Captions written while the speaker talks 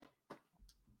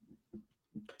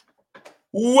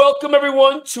Welcome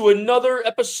everyone to another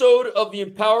episode of the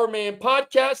EmpowerMAN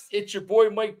podcast. It's your boy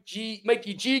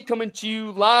Mikey G, coming to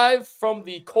you live from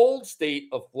the cold state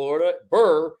of Florida.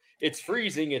 It's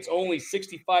freezing. It's only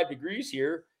 65 degrees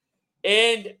here,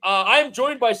 and I'm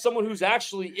joined by someone who's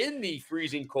actually in the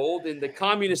freezing cold in the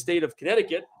communist state of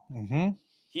Connecticut. Mm-hmm.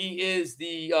 He is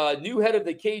the new head of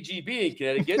the KGB in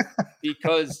Connecticut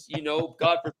because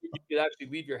God forbid you could actually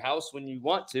leave your house when you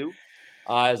want to.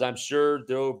 As I'm sure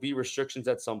there will be restrictions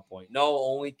at some point. No,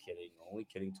 only kidding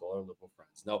to all our liberal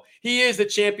friends. No, he is the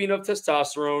champion of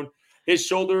testosterone. His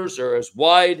shoulders are as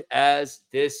wide as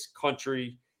this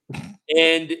country,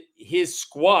 and his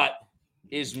squat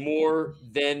is more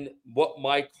than what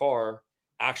my car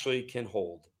actually can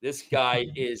hold. This guy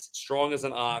is strong as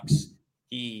an ox.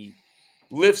 He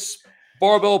lifts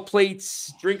barbell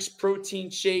plates, drinks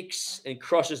protein shakes, and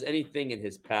crushes anything in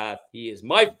his path. He is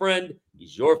my friend.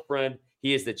 He's your friend.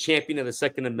 He is the champion of the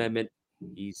Second Amendment.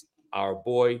 He's our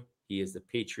boy. He is the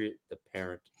patriot, the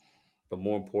parent. But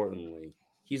more importantly,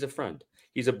 he's a friend.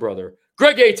 He's a brother.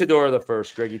 Greg A. Tedora the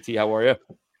first. Greggy T, how are you?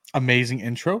 Amazing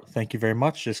intro. Thank you very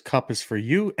much. This cup is for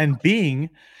you. And being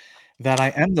that I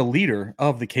am the leader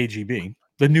of the KGB,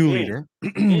 the new leader,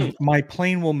 my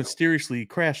plane will mysteriously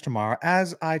crash tomorrow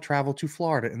as I travel to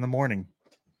Florida in the morning.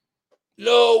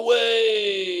 No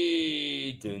way.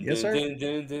 Yes, sir.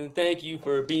 Thank you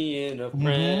for being a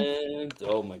friend.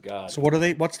 Oh my God. So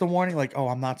what's the warning? Like, oh,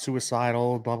 I'm not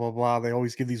suicidal, blah, blah, blah. They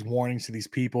always give these warnings to these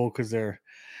people because they're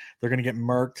going to get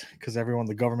murked because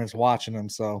the government's watching them.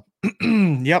 So,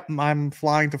 yep, I'm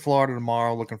flying to Florida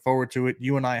tomorrow. Looking forward to it.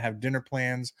 You and I have dinner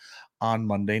plans on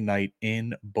Monday night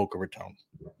in Boca Raton.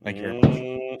 Thank you very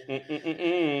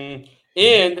much.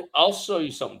 And I'll show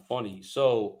you something funny.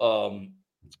 So,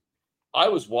 I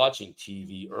was watching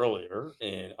TV earlier,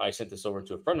 and I sent this over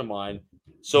to a friend of mine.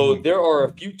 So there are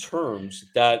a few terms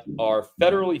that are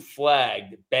federally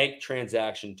flagged bank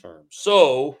transaction terms.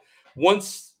 So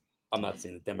once, I'm not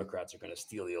saying the Democrats are going to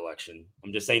steal the election.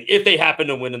 I'm just saying if they happen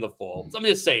to win in the fall. So I'm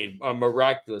just saying a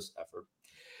miraculous effort.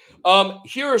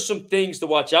 Here are some things to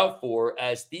watch out for,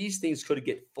 as these things could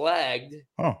get flagged.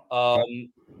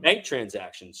 Bank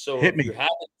transactions. So if you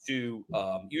happen to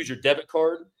use your debit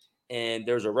card and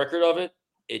there's a record of it,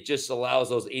 it just allows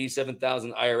those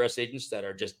 87,000 IRS agents that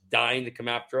are just dying to come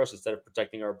after us instead of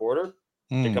protecting our border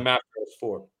to come after us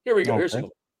for. Here we go. Here's some.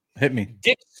 Hit me.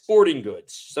 Dick's Sporting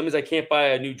Goods. Sometimes I can't buy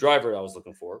a new driver I was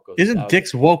looking for. Isn't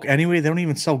Dick's woke anyway? They don't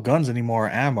even sell guns anymore or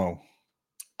ammo.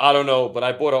 I don't know, but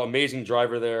I bought an amazing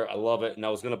driver there. I love it. And I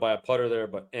was going to buy a putter there,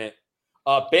 but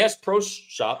Bass Pro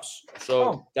Shops.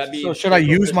 So that means. So should I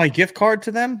use my gift card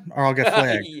to them or I'll get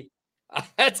flagged?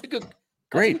 That's a good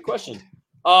question.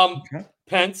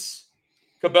 Pence,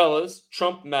 Cabela's,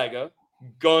 Trump MAGA,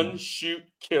 gun, shoot,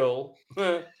 kill,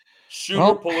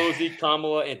 Schumer, Pelosi,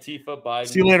 Kamala, Antifa, Biden.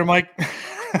 See you later, Mike.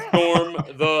 Storm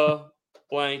the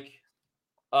blank.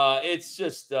 It's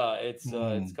just it's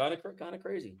kind of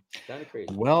crazy. Kind of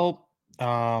crazy. Well,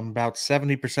 about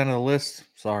 70% of the list.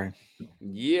 Sorry.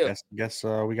 Yeah. Guess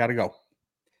we got to go.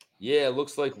 Yeah, it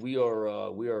looks like we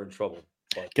are in trouble.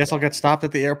 But, guess I'll get stopped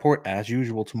at the airport as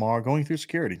usual tomorrow, going through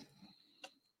security.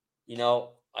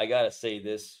 I gotta say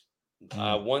this.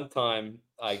 One time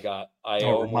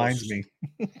reminds me.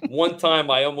 One time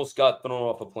I almost got thrown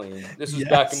off a plane. This was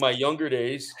back in my younger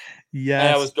days. Yes.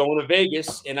 And I was going to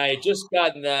Vegas, and I had just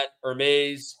gotten that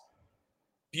Hermes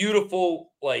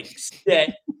beautiful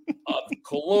set of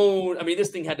cologne. I mean,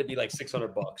 this thing had to be like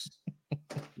 $600.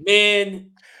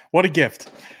 Man, what a gift.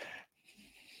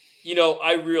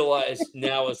 I realize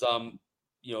now as I'm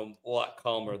a lot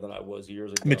calmer than I was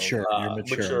years ago. Mature. You're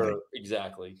mature. Right?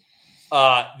 Exactly.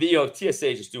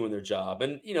 TSA just doing their job.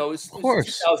 And, it was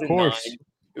 2009.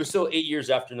 It was still 8 years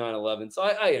after 9/11. So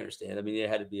I understand. I mean, it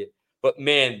had to be it. But,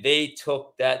 man, they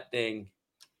took that thing.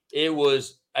 It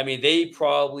was, they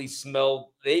probably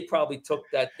took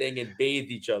that thing and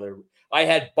bathed each other. I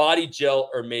had body gel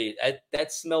Hermes.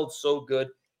 That smelled so good.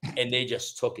 And they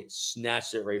just took it,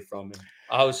 snatched it right from me.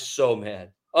 I was so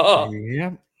mad. Oh,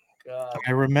 yeah. God.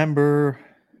 I remember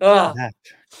that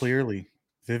clearly,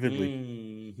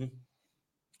 vividly.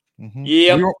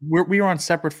 Yeah, we were on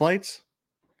separate flights.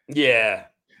 Yeah.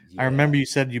 I remember you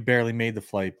said you barely made the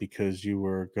flight because you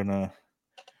were gonna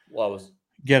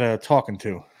get a talking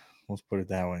to. Let's put it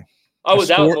that way. I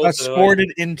was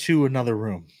escorted into another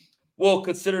room. Well,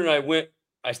 considering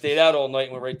I stayed out all night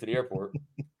and went right to the airport.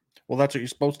 Well, that's what you're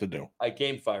supposed to do. I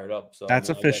came fired up, so that's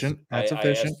efficient. That's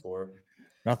efficient. I asked for it.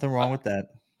 Nothing wrong with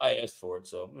that. I asked for it,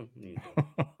 so.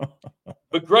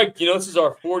 But Greg, this is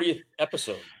our 40th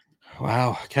episode.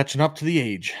 Wow, catching up to the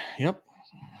age. Yep.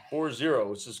 40,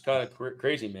 which is kind of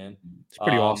crazy, man. It's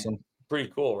pretty awesome. Pretty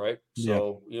cool, right? Yep.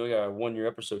 So, we got our 1-year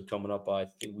episode coming up. I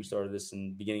think we started this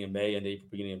in beginning of May and April,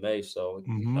 beginning of May. So,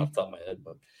 Hmm. off the top of my head,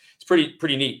 but it's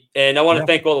pretty neat. And I want to Yeah.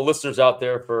 thank all the listeners out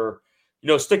there for,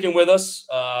 sticking with us,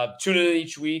 tuning in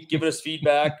each week, giving us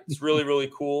feedback. It's really,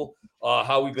 really cool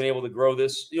how we've been able to grow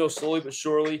this, slowly but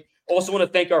surely. Also want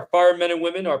to thank our firemen and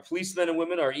women, our policemen and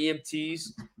women, our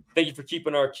EMTs. Thank you for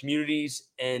keeping our communities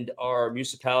and our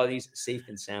municipalities safe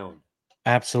and sound.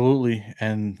 Absolutely.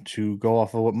 And to go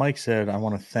off of what Mike said, I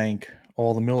want to thank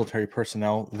all the military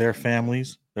personnel, their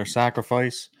families, their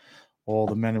sacrifice, all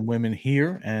the men and women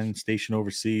here and stationed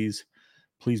overseas.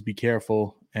 Please be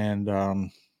careful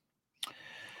and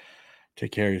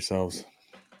take care of yourselves.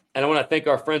 And I want to thank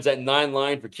our friends at Nine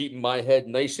Line for keeping my head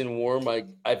nice and warm. I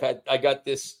got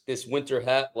this winter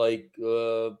hat like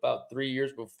about 4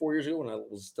 years ago when I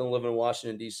was still living in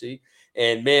Washington D.C.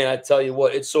 And man, I tell you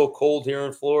what, it's so cold here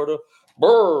in Florida.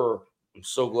 Brr, I'm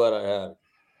so glad I had it.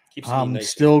 Keeps me I'm nice and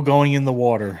still warm. going in the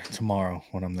water tomorrow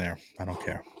when I'm there. I don't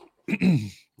care.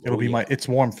 It'll be Yeah. it's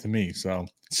warm for me. So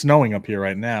it's snowing up here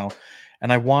right now.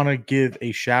 And I want to give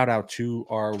a shout out to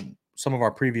some of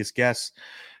our previous guests,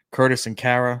 Curtis and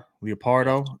Kara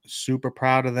Leopardo. Yes. Super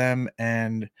proud of them.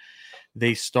 And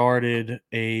they started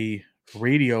a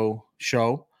radio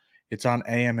show. It's on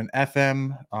AM and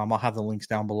FM. I'll have the links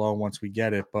down below once we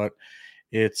get it, but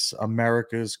it's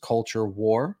America's Culture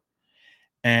War.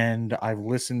 And I've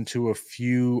listened to a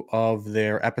few of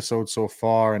their episodes so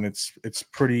far, and it's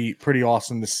pretty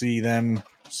awesome to see them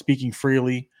speaking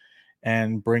freely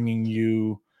and bringing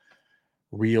you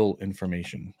real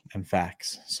information and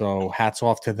facts. So hats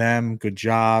off to them. Good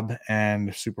job,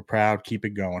 and super proud. Keep it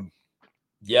going.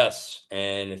 Yes.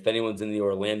 And if anyone's in the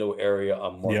Orlando area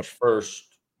on Yep. March 1st,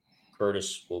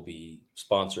 Curtis will be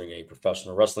sponsoring a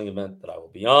professional wrestling event that I will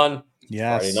be on. It's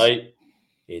Friday Yes. night.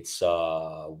 It's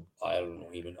I don't know,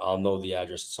 even I'll know the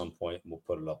address at some point and we'll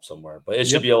put it up somewhere. But it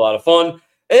should Yep. be a lot of fun.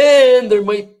 And there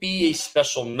might be a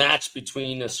special match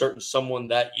between a certain someone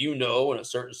that you know and a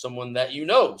certain someone that you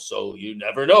know. So you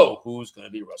never know who's going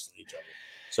to be wrestling each other.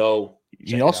 So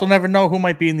You also never know who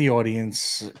might be in the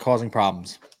audience causing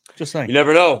problems. Just saying. You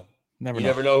never know.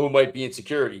 Never know who might be in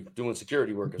security, doing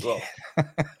security work as well.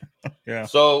 Yeah.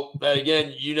 So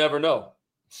again, you never know.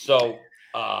 So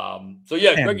yeah,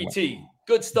 And Greggy T,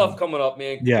 good stuff coming up,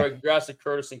 man. Yeah. Congrats to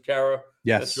Curtis and Kara.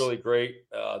 Yes. That's really great.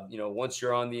 Once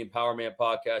you're on the EmpowerMAN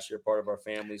podcast, you're part of our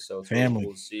family. So it's really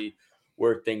cool to see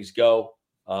where things go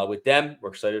with them. We're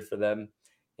excited for them.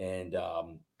 And it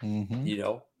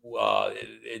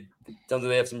sounds like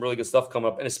they have some really good stuff coming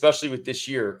up, and especially with this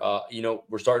year,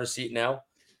 we're starting to see it now.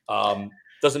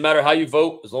 Doesn't matter how you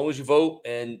vote, as long as you vote,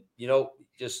 and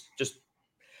just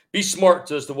be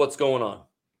smart as to what's going on.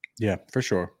 Yeah, for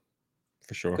sure,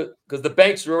 Because the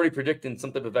banks are already predicting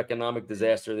some type of economic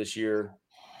disaster this year,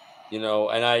 and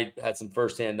I had some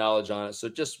firsthand knowledge on it. So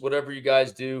just whatever you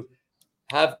guys do,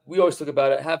 we always talk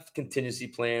about it. Have contingency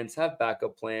plans, have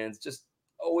backup plans. Just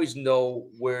always know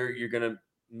where you're gonna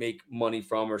make money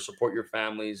from or support your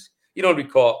families. You don't be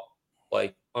caught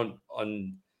like on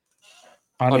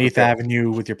 8th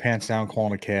Avenue with your pants down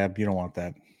calling a cab. You don't want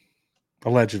that.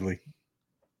 Allegedly.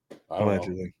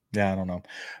 Yeah, I don't know.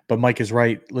 But Mike is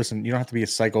right. Listen, you don't have to be a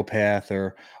psychopath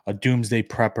or a doomsday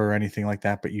prepper or anything like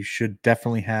that, but you should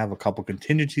definitely have a couple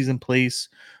contingencies in place: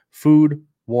 food,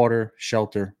 water,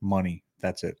 shelter, money.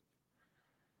 That's it.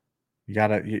 You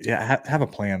gotta have a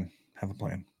plan. Have a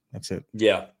plan. That's it.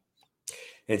 Yeah.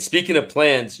 And speaking of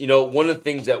plans, one of the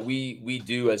things that we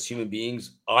do as human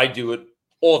beings, I do it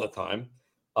all the time.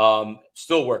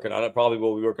 Still working on it, probably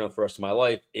will be working on for the rest of my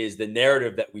life, is the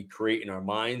narrative that we create in our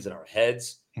minds and our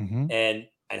heads, and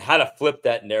how to flip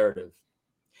that narrative.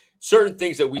 Certain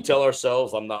things that we tell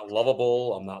ourselves: I'm not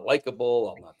lovable, I'm not likable,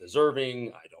 I'm not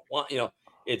deserving, I don't want,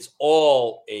 it's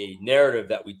all a narrative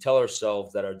that we tell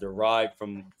ourselves that are derived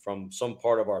from some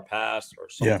part of our past or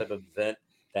some type of event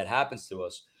that happens to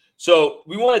us. So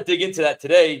we want to dig into that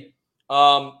today.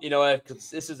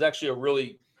 Because this is actually a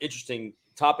really interesting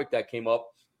topic that came up.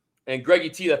 And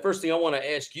Greggy T, the first thing I want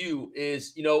to ask you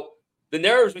is, the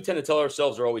narratives we tend to tell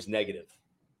ourselves are always negative.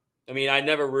 I mean, I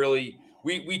never really,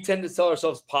 we tend to tell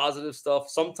ourselves positive stuff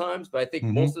sometimes, but I think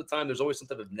most of the time there's always some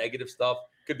type of negative stuff.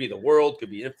 Could be the world, could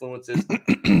be influences.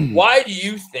 Why do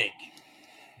you think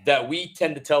that we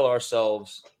tend to tell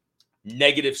ourselves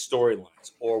negative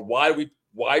storylines, or why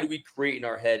do we create in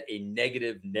our head a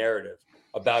negative narrative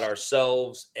about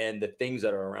ourselves and the things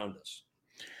that are around us?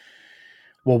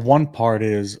 Well, one part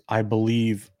is I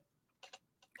believe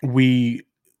we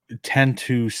tend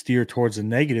to steer towards the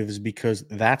negatives because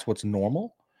that's what's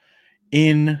normal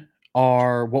in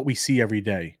what we see every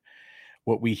day.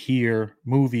 what we hear,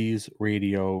 movies,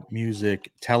 radio,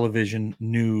 music, television,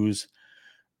 news.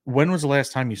 When was the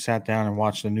last time you sat down and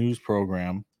watched a news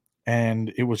program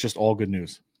and it was just all good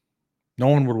news? No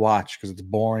one would watch because it's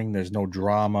boring. There's no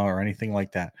drama or anything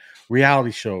like that.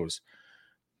 Reality shows,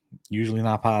 usually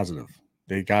not positive.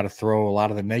 They got to throw a lot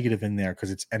of the negative in there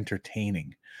because it's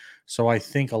entertaining. So I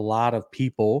think a lot of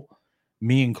people,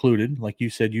 me included, like you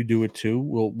said, you do it too,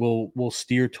 will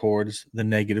steer towards the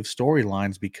negative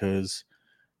storylines because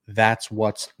that's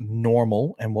what's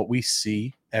normal and what we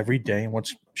see every day and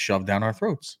what's shoved down our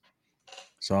throats.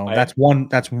 So that's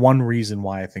one reason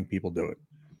why I think people do it.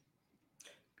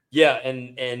 Yeah,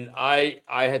 and I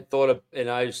had thought of, and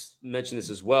I mentioned this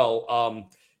as well.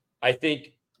 I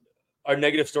think our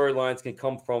negative storylines can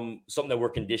come from something that we're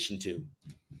conditioned to.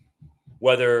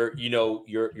 Whether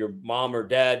your mom or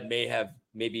dad may have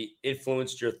maybe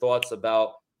influenced your thoughts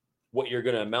about what you're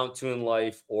going to amount to in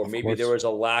life, or Of maybe there course. was a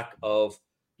lack of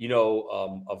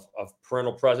of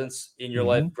parental presence in your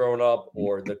life Mhm. growing up,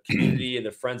 or the community and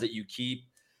the friends that you keep.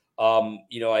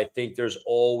 I think there's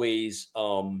always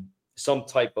some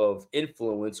type of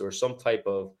influence or some type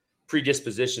of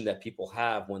predisposition that people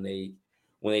have when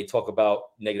they talk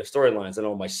about negative storylines. I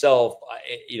know myself,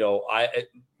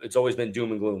 it's always been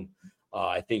doom and gloom.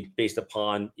 I think based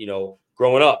upon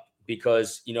growing up,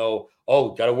 because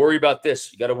oh, got to worry about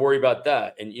this, you got to worry about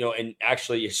that, and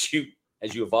actually,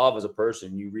 as you evolve as a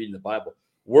person, you read in the Bible,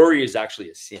 worry is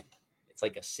actually a sin. It's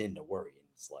like a sin to worry.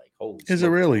 It's like, holy Is it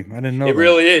smokes, really? I didn't know it that.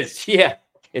 really is. Yeah,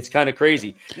 it's kind of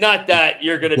crazy. Not that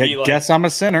you're gonna be like, Guess I'm a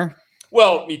sinner.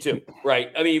 well, me too,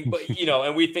 right? I mean, but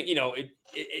and we think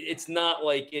it's not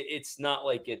like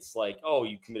it's like, oh,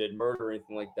 you committed murder or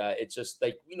anything like that. It's just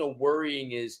like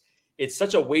worrying it's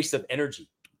such a waste of energy.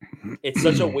 It's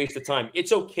such a waste of time.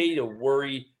 It's okay to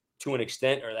worry to an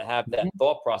extent or to have that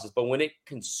thought process, but when it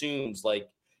consumes like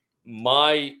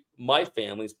my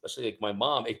family, especially like my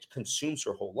mom, it consumes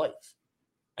her whole life.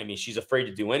 I mean, she's afraid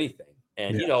to do anything,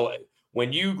 and Yeah.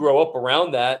 when you grow up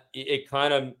around that, it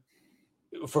kind of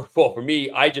for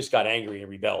me, I just got angry and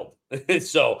rebelled.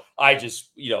 So I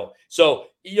just,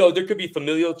 there could be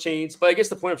familial chains, but I guess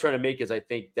the point I'm trying to make is I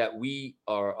think that we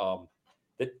are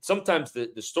that sometimes the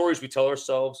stories we tell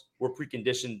ourselves, we're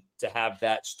preconditioned to have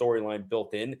that storyline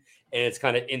built in, and it's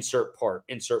kind of insert part,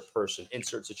 insert person,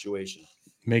 insert situation.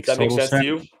 Does Makes that make total sense to sense.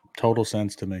 you? Total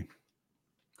sense to me.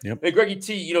 Yep. Hey, Greggy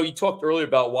T, you talked earlier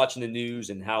about watching the news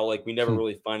and how like we never Hmm.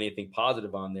 really find anything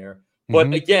positive on there. But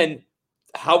Mhm. again,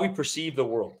 how we perceive the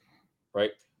world,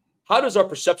 right? How does our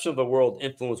perception of the world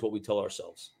influence what we tell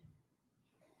ourselves?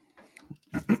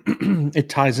 It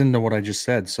ties into what I just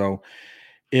said. So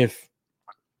if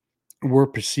we're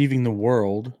perceiving the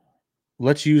world,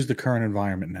 let's use the current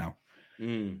environment now.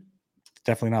 Mm, It's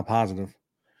definitely not positive.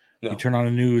 You no, turn on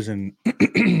the news and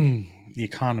the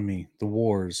economy, the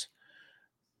wars,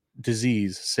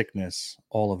 disease, sickness,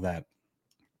 all of that.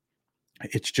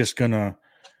 It's just gonna,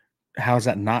 how is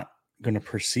that not gonna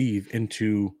perceive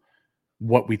into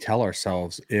what we tell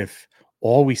ourselves if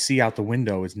all we see out the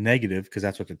window is negative because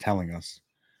that's what they're telling us?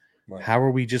 right, How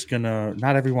are we just gonna,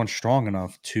 not everyone's strong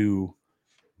enough to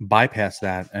bypass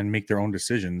that and make their own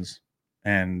decisions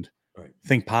and right.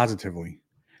 think positively?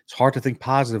 It's hard to think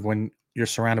positive when you're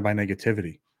surrounded by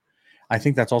negativity. I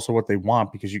think that's also what they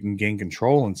want because you can gain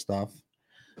control and stuff.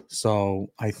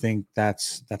 So I think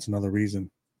that's another reason.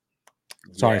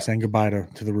 Sorry, Yeah. saying goodbye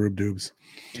to the Rube Dubes.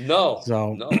 No,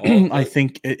 So no, all I good.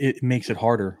 think it makes it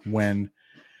harder when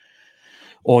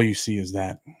all you see is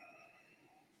that.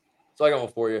 So I got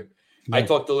one for you. I Yeah.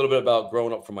 talked a little bit about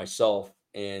growing up for myself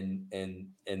and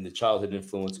the childhood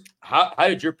influence. How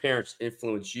did your parents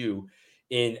influence you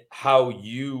in how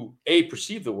you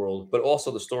perceive the world, but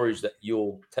also the stories that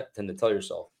you'll tend to tell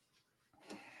yourself?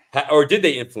 Or did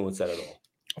they influence that at all?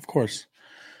 Of course.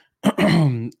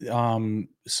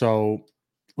 So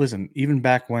listen, even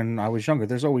back when I was younger,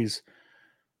 there's always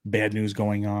bad news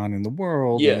going on in the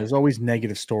world and Yeah, there's always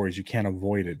negative stories. You can't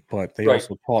avoid it. But they right,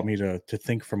 also taught me to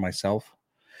think for myself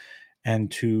and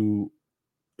to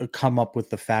come up with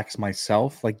the facts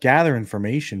myself, like gather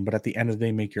information, but at the end of the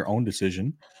day, make your own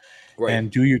decision right, and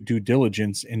do your due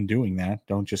diligence in doing that.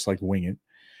 Don't just like wing it.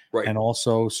 right, And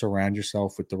also surround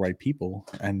yourself with the right people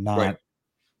and right. not,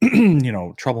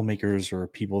 troublemakers or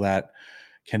people that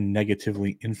can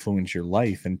negatively influence your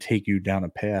life and take you down a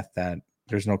path that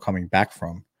there's no coming back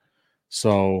from.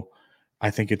 So I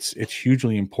think it's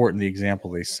hugely important the example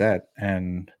they set,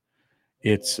 and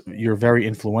it's you're very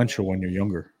influential when you're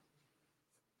younger.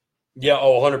 Yeah,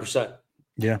 oh, 100%.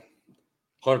 Yeah.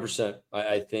 100%.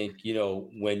 I think,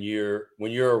 when you're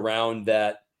around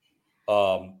that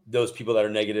those people that are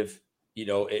negative,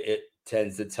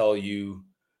 tends to tell you,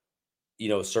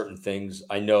 certain things.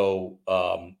 I know,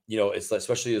 it's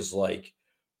especially as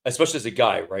a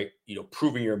guy, right?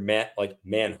 Proving your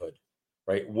manhood,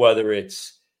 right? Whether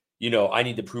it's, I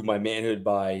need to prove my manhood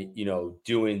by,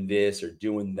 doing this or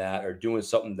doing that or doing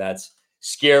something that's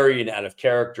scary and out of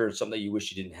character and something that you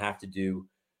wish you didn't have to do.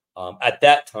 At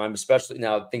that time, especially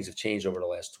now, things have changed over the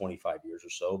last 25 years or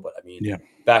so. But I mean, Yeah.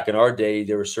 back in our day,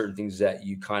 there were certain things that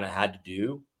you kind of had to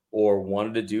do or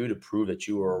wanted to do to prove that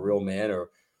you were a real man, or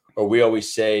we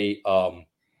always say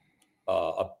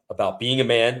about being a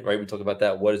man, right? We talk about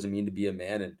that. What does it mean to be a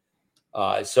man?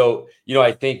 And so,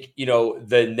 I think,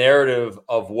 the narrative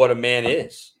of what a man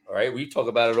is, all right, we talk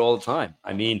about it all the time.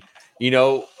 I mean, you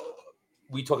know,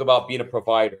 we talk about being a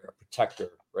provider, a protector,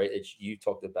 right? You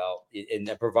talked about, and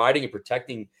that providing and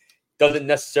protecting doesn't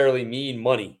necessarily mean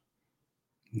money.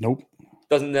 Nope.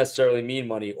 Doesn't necessarily mean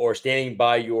money, or standing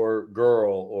by your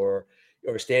girl, or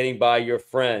standing by your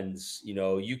friends.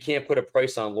 You can't put a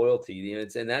price on loyalty.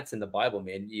 And that's in the Bible,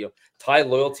 man. Tie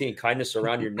loyalty and kindness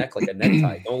around your neck like a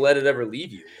necktie. Don't let it ever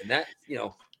leave you. And that,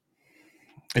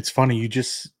 It's funny.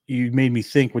 You made me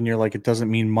think when you're like, it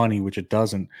doesn't mean money, which it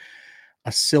doesn't.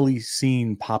 A silly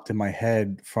scene popped in my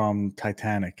head from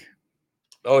Titanic.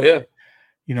 Oh yeah.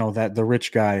 That the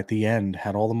rich guy at the end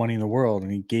had all the money in the world,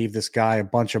 and he gave this guy a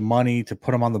bunch of money to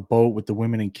put him on the boat with the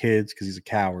women and kids because he's a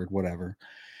coward, whatever.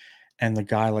 And the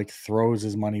guy like throws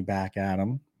his money back at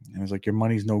him and was like, your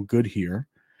money's no good here.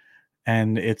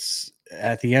 And it's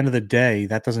at the end of the day,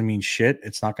 that doesn't mean shit.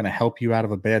 It's not going to help you out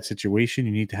of a bad situation.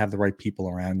 You need to have the right people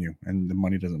around you, and the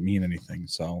money doesn't mean anything.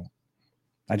 So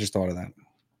I just thought of that.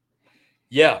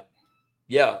 Yeah.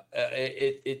 Yeah.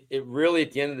 It really,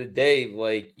 at the end of the day,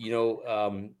 like,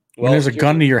 when there's a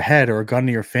gun to your head or a gun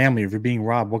to your family, if you're being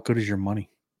robbed, what good is your money?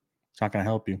 It's not going to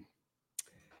help you.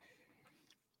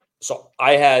 So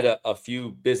I had a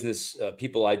few business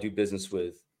people I do business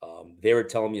with. They were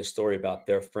telling me a story about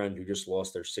their friend who just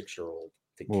lost their 6-year-old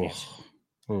to cancer.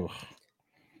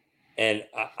 And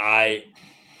I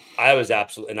was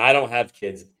absolutely, and I don't have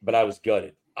kids, but I was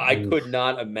gutted. I could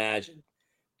not imagine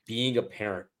being a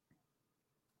parent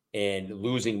and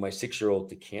losing my 6-year-old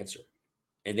to cancer.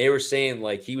 And they were saying,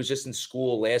 like, he was just in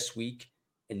school last week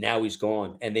and now he's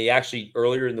gone. And they actually,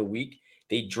 earlier in the week,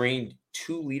 they drained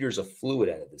 2 liters of fluid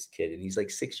out of this kid. And he's like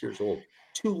 6 years old.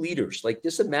 2 liters. Like,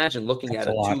 just imagine looking at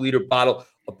a 2-liter bottle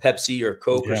of Pepsi or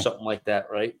Coke or something like that,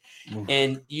 right?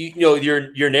 And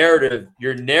your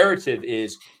narrative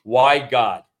is, why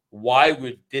God? Why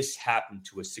would this happen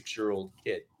to a 6-year-old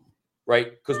kid?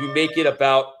 Right? Because we make it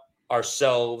about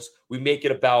ourselves, we make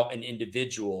it about an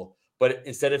individual. But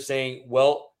instead of saying,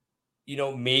 well,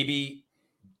 maybe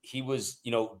he was,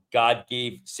 God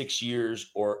gave 6 years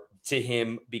or to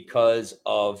him because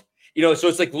of, so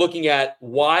it's like looking at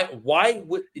why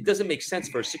would it doesn't make sense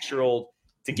for a 6-year-old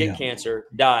to get cancer,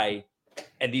 die,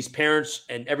 and these parents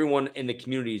and everyone in the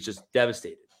community is just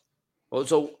devastated. Well,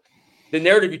 so the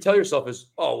narrative you tell yourself is,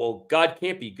 oh, well, God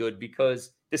can't be good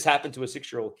because this happened to a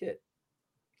 6-year-old kid.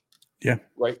 Yeah.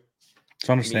 Right. It's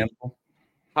understandable.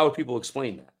 How would people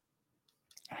explain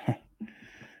that?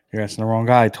 You're asking the wrong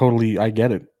guy. I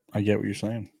get it. I get what you're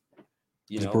saying.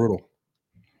 It's brutal.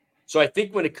 So I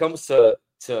think when it comes to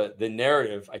the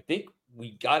narrative, I think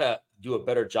we got to do a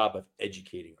better job of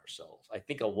educating ourselves. I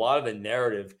think a lot of the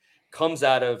narrative comes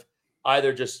out of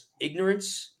either just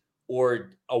ignorance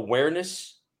or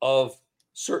awareness of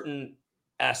certain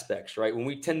aspects, right? When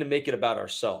we tend to make it about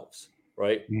ourselves,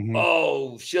 right? Mm-hmm.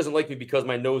 Oh, she doesn't like me because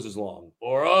my nose is long,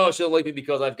 or oh, she doesn't like me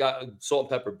because I've got a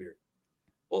salt and pepper beard.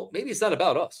 Well, maybe it's not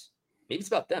about us. Maybe it's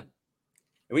about them.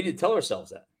 And we need to tell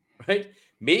ourselves that, right?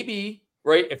 Maybe,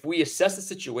 right, if we assess the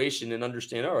situation and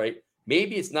understand, all right,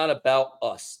 maybe it's not about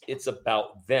us. It's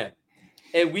about them.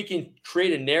 And we can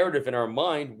create a narrative in our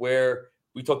mind where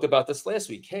we talked about this last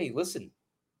week. Hey, listen,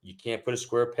 you can't put a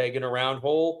square peg in a round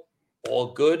hole.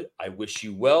 All good. I wish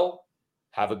you well.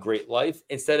 Have a great life.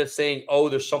 Instead of saying, oh,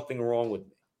 there's something wrong with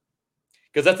me.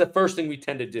 Because that's the first thing we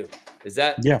tend to do. Is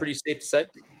that pretty safe to say?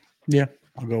 Yeah,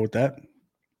 I'll go with that.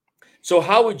 So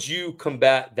how would you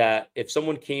combat that if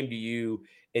someone came to you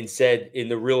and said, in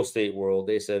the real estate world,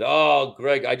 they said, oh,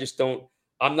 Greg,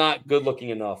 I'm not good looking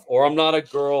enough, or I'm not a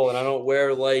girl and I don't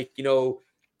wear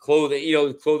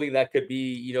clothing that could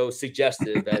be,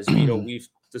 suggestive, as we've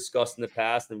discussed in the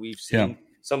past, and we've seen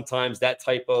sometimes that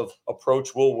type of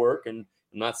approach will work. And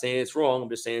I'm not saying it's wrong. I'm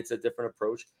just saying it's a different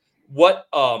approach. What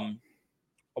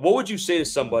would you say to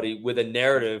somebody with a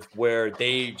narrative where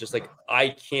they just like, I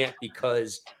can't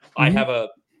because I have a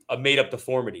made up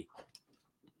deformity,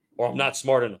 or I'm not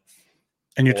smart enough?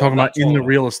 And you're talking about in the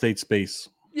real estate space.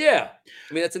 Yeah.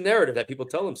 I mean, that's a narrative that people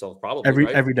tell themselves probably, Every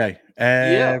right? every day,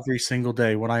 Yeah. every single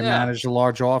day. When I Yeah. managed a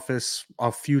large office,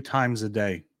 a few times a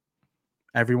day,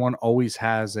 everyone always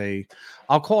has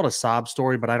I'll call it a sob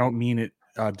story, but I don't mean it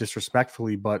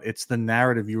disrespectfully, but it's the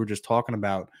narrative you were just talking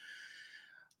about.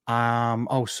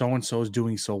 Oh, so and so is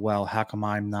doing so well. How come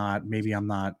I'm not? Maybe I'm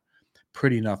not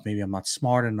pretty enough. Maybe I'm not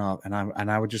smart enough. And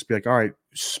I would just be like, all right,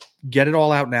 get it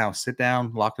all out now. Sit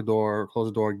down, lock the door, close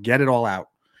the door, get it all out.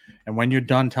 And when you're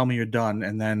done, tell me you're done,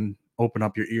 and then open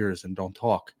up your ears and don't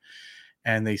talk.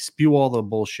 And they spew all the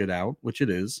bullshit out, which it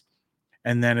is.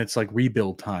 And then it's like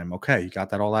rebuild time. Okay, you got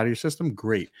that all out of your system?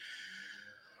 Great.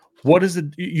 What is it?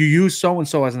 You use so and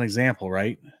so as an example,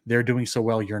 right? They're doing so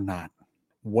well, you're not.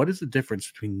 What is the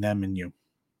difference between them and you?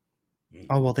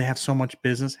 Oh, well, they have so much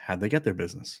business. How'd they get their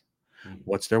business?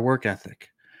 What's their work ethic?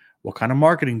 What kind of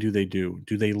marketing do they do?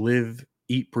 Do they live,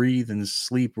 eat, breathe, and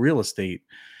sleep real estate?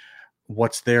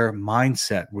 What's their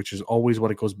mindset, which is always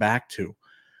what it goes back to.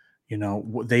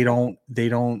 They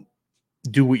don't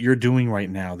do what you're doing right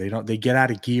now. They get out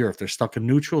of gear. If they're stuck in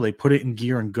neutral, they put it in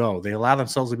gear and go. They allow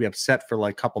themselves to be upset for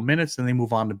like a couple minutes and they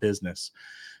move on to business.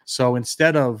 So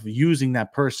instead of using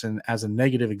that person as a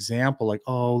negative example, like,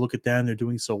 oh, look at them, they're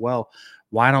doing so well.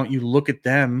 Why don't you look at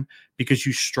them because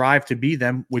you strive to be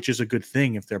them, which is a good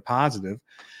thing if they're positive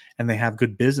and they have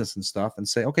good business and stuff, and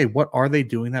say, okay, what are they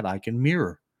doing that I can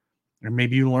mirror? And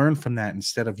maybe you learn from that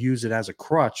instead of use it as a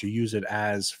crutch, you use it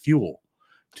as fuel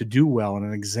to do well and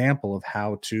an example of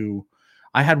how to.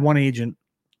 I had one agent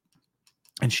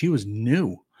and she was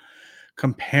new,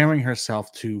 comparing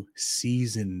herself to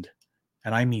seasoned,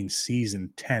 and I mean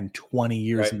seasoned 10, 20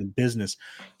 years Right. in the business.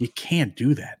 You can't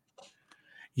do that.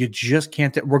 You just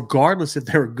can't, regardless if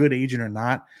they're a good agent or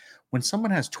not. When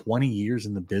someone has 20 years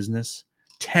in the business,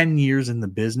 10 years in the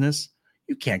business,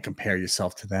 you can't compare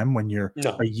yourself to them when you're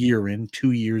No. a year in,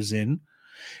 2 years in.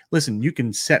 Listen, you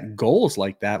can set goals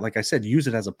like that. Like I said, use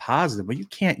it as a positive, but you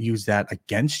can't use that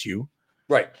against you.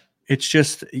 Right. It's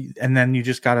just, and then you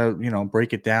just got to,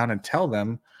 break it down and tell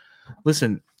them,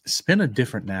 listen, spin a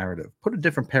different narrative, put a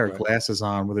different pair of Right. glasses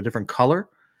on with a different color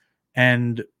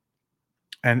and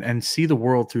see the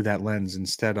world through that lens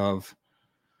instead of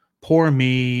poor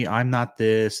me, I'm not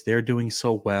this, they're doing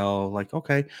so well. Like,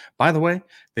 okay, by the way,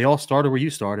 they all started where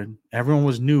you started. Everyone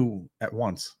was new at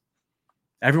once.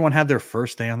 Everyone had their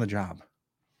first day on the job.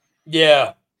 Yeah.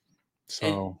 And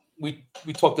So, we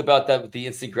talked about that with the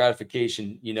instant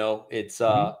gratification. mhm.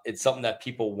 It's something that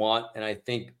people want, and I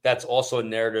think that's also a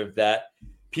narrative that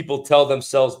people tell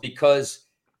themselves because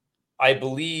I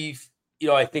believe,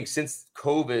 I think since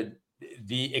COVID,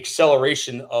 the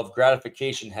acceleration of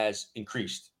gratification has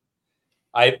increased.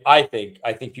 I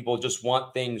think people just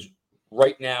want things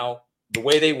right now, the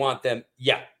way they want them.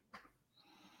 Yeah,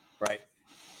 right.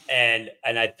 And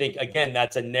I think again,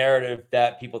 that's a narrative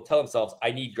that people tell themselves.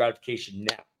 I need gratification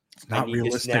now. It's I not need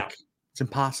this now. realistic. It's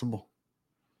impossible.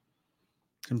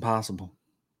 It's impossible.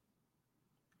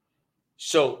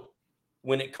 So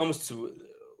when it comes to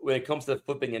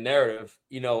flipping a narrative,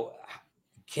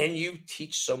 can you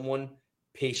teach someone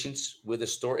patience with a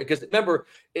story? Because remember,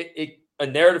 a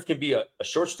narrative can be a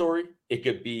short story. It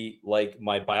could be like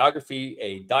my biography,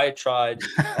 a diatribe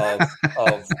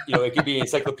it could be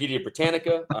Encyclopedia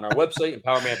Britannica on our website,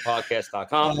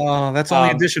 empowermanpodcast.com. Oh, that's only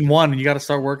Um, edition one. You got to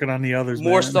start working on the others,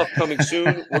 more man. stuff coming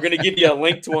soon. We're going to give you a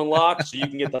link to unlock so you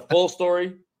can get the full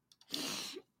story.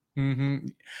 Mm-hmm.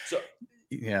 So,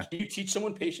 Yeah. can you teach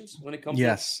someone patience when it comes to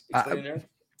Yes. explaining narrative?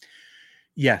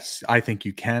 Yes, I think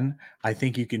you can. I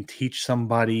think you can teach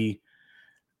somebody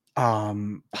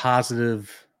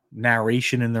positive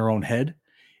narration in their own head.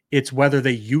 It's whether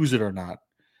they use it or not.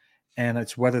 And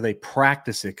it's whether they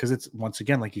practice it. Because it's, once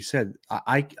again, like you said,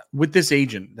 I with this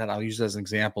agent that I'll use as an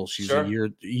example, she's a Sure.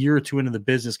 year or two into the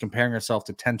business, comparing herself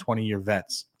to 10, 20-year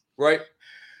vets. Right.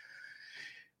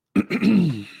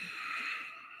 It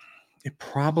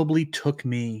probably took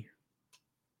me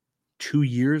 2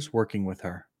 years working with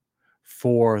her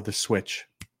for the switch.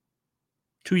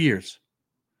 2 years.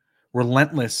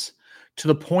 Relentless to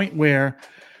the point where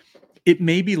it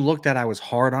may be looked at I was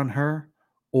hard on her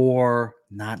or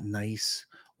not nice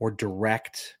or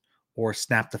direct or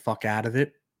snap the fuck out of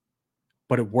it,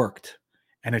 but it worked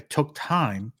and it took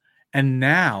time. And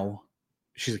now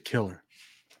she's a killer.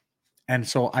 And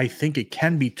so I think it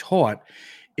can be taught.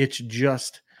 It's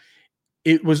just,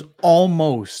 it was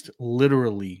almost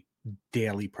literally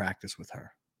daily practice with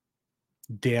her.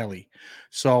 Daily.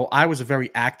 So I was a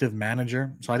very active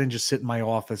manager. So I didn't just sit in my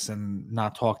office and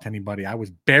not talk to anybody. I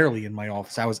was barely in my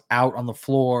office. I was out on the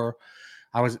floor.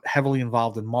 I was heavily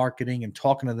involved in marketing and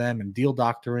talking to them and deal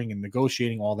doctoring and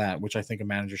negotiating all that, which I think a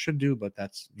manager should do, but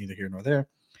that's neither here nor there.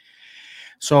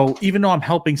 So even though I'm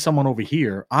helping someone over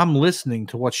here, I'm listening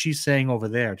to what she's saying over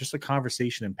there, just a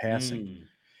conversation in passing.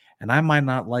 And I might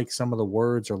not like some of the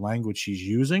words or language she's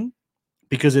using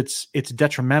because it's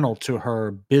detrimental to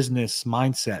her business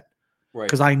mindset. Right.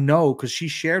 Because I know, because she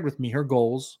shared with me her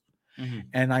goals, Mhm.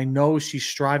 and I know she's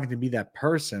striving to be that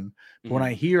person. But when Mhm.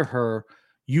 I hear her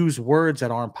use words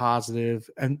that aren't positive,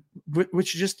 and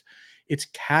which just, it's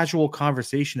casual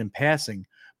conversation in passing,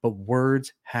 but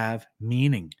words have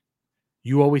meaning.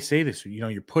 You always say this,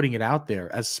 you're putting it out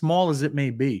there, as small as it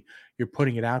may be, you're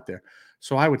putting it out there.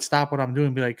 So I would stop what I'm doing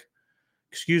and be like,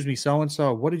 excuse me, so and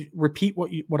so, what did you repeat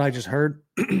what I just heard?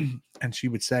 And she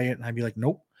would say it, and I'd be like,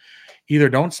 nope, either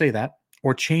don't say that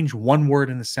or change one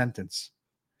word in the sentence,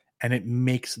 and it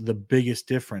makes the biggest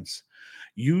difference.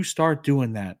 You start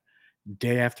doing that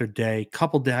day after day,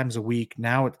 couple times a week.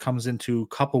 Now it comes into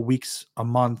couple weeks a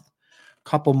month,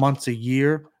 couple months a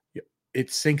year. It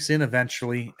sinks in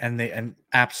eventually, and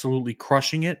absolutely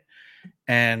crushing it.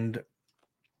 And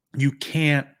you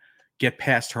can't get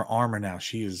past her armor now.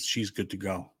 She's good to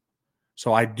go.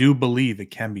 So I do believe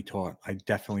it can be taught. I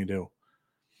definitely do.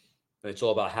 It's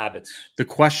all about habits. The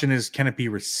question is, can it be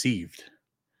received,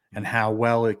 and how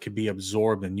well it could be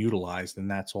absorbed and utilized? And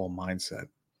that's all mindset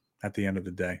at the end of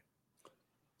the day.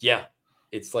 Yeah.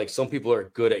 It's like some people are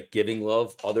good at giving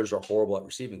love, others are horrible at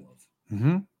receiving love.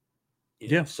 Mm-hmm.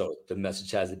 Yeah. So the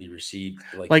message has to be received.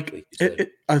 Like you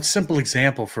said. a simple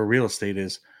example for real estate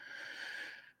is,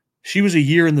 she was a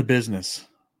year in the business,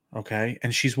 okay?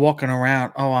 And she's walking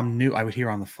around, oh, I'm new. I would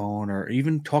hear on the phone, or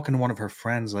even talking to one of her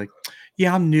friends, like,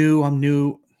 yeah, I'm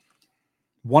new.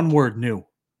 One word, new.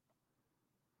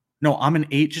 No, I'm an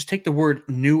agent. Just take the word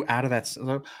new out of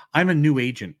that. I'm a new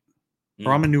agent,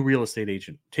 or I'm a new real estate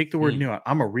agent. Take the word new out.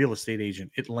 I'm a real estate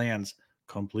agent. It lands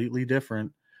completely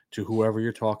different to whoever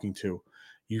you're talking to.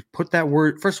 You put that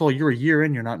word, first of all, you're a year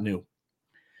in, you're not new.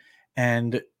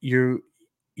 And you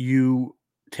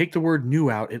take the word new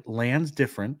out, it lands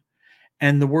different.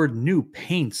 And the word new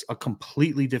paints a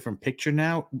completely different picture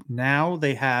now. Now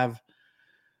they have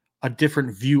a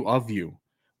different view of you.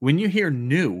 When you hear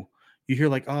new, you hear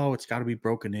like, oh, it's got to be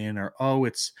broken in, or oh,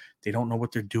 they don't know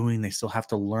what they're doing. They still have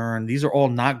to learn. These are all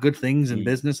not good things in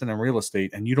business and in real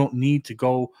estate. And you don't need to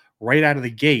go right out of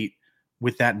the gate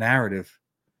with that narrative.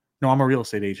 No, I'm a real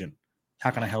estate agent.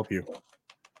 How can I help you?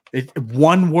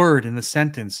 One word in the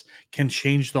sentence can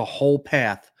change the whole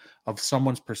path of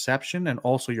someone's perception and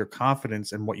also your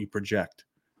confidence in what you project.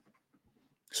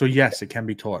 So yes, it can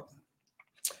be taught.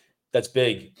 That's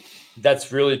big.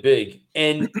 That's really big.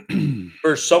 And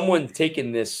for someone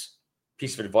taking this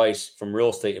piece of advice from real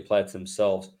estate and apply it to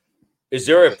themselves, is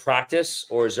there a practice,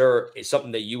 or is there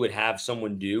something that you would have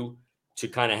someone do to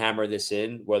kind of hammer this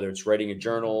in, whether it's writing a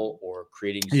journal or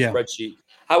creating a spreadsheet?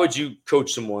 How would you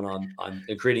coach someone on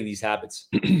creating these habits?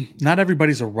 Not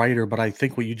everybody's a writer, but I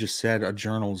think what you just said, a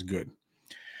journal is good.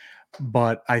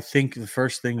 But I think the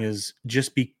first thing is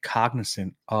just be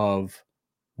cognizant of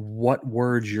what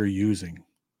words you're using.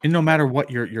 And no matter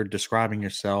what you're describing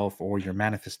yourself or your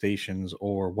manifestations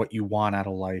or what you want out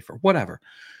of life or whatever,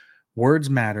 words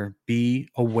matter. Be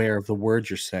aware of the words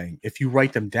you're saying. If you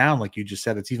write them down, like you just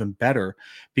said, it's even better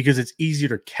because it's easier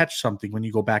to catch something when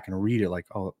you go back and read it. Like,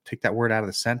 oh, take that word out of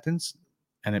the sentence,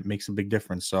 and it makes a big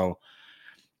difference. So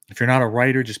if you're not a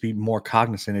writer, just be more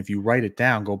cognizant. If you write it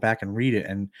down, go back and read it,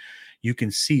 and you can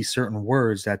see certain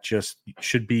words that just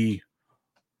should be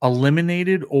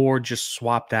eliminated or just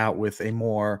swapped out with a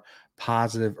more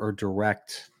positive or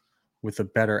direct, with a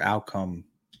better outcome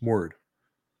word.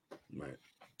 Right.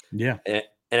 Yeah. And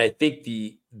I think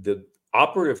the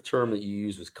operative term that you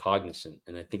use was cognizant.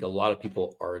 And I think a lot of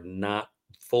people are not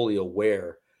fully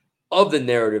aware of the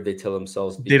narrative they tell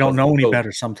themselves. They don't know any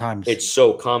better sometimes. It's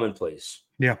so commonplace.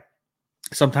 Yeah.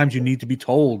 Sometimes you need to be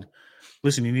told,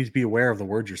 listen, you need to be aware of the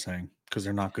words you're saying because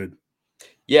they're not good.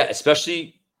 Yeah,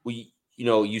 especially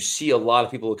you see a lot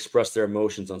of people express their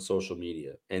emotions on social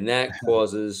media, and that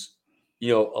causes,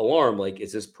 alarm. Like,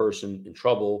 is this person in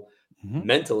trouble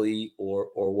mentally or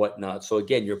whatnot? So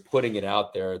again, you're putting it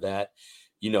out there that,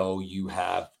 you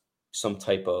have some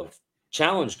type of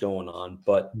challenge going on,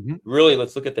 but really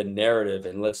let's look at the narrative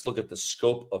and let's look at the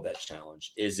scope of that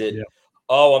challenge. Is it,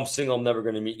 oh, I'm single, I'm never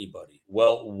going to meet anybody.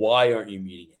 Well, why aren't you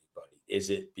meeting anybody? Is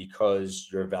it because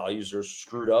your values are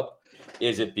screwed up?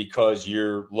 Is it because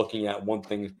you're looking at one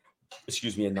thing,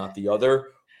 and not the other?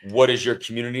 What is your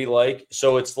community like?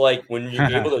 So it's like when you're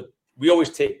able to,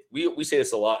 we say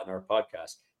this a lot in our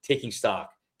podcast, taking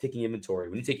stock, taking inventory.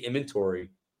 When you take inventory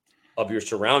of your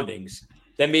surroundings,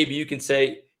 then maybe you can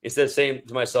say, instead of saying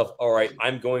to myself, all right,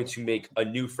 I'm going to make a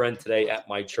new friend today at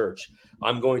my church.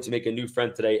 I'm going to make a new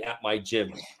friend today at my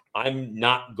gym. I'm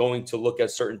not going to look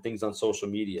at certain things on social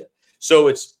media. So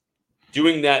it's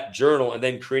doing that journal and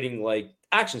then creating like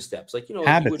action steps, like, like you would in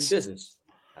Habits, business.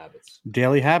 Habits.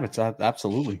 daily habits.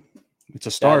 Absolutely. It's a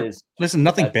That start. is, Listen,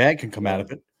 nothing that's bad can come out one.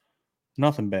 of it.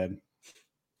 Nothing bad.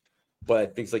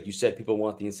 But things like you said, people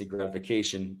want the instant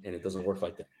gratification, and it doesn't work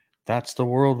like that. That's the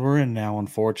world we're in now,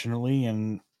 unfortunately.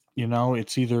 And,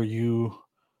 it's either you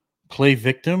play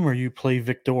victim or you play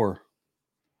victor.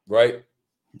 Right.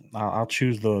 I'll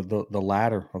choose the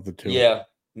latter of the two. Yeah.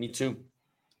 Me too.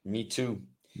 Me too.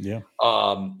 Yeah.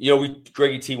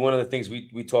 Greggy T, one of the things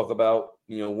we talk about,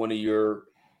 one of your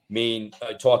main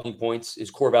talking points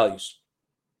is core values.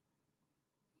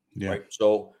 Yeah. Right.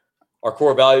 So our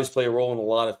core values play a role in a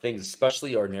lot of things,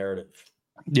 especially our narrative.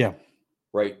 Yeah.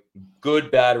 Right. Good,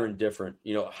 bad, or indifferent.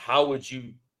 How would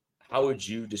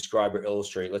you describe or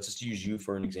illustrate? Let's just use you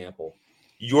for an example.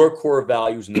 Your core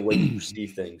values and the way you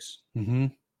perceive things. Mm-hmm.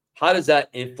 How does that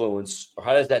influence, or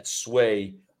how does that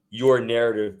sway your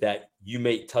narrative that you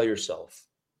may tell yourself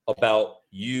about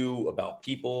you, about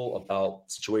people, about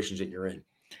situations that you're in?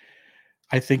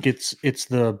 I think it's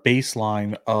the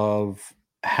baseline of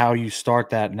how you start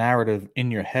that narrative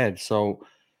in your head. So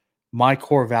my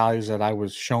core values that I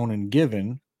was shown and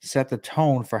given set the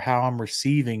tone for how I'm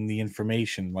receiving the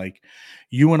information. Like,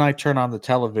 you and I turn on the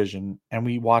television and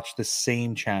we watch the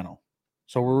same channel.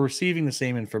 So we're receiving the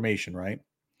same information, right?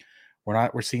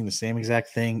 We're seeing the same exact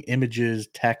thing, images,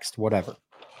 text, whatever.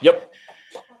 Yep.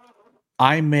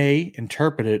 I may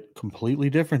interpret it completely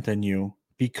different than you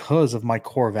because of my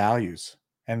core values,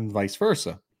 and vice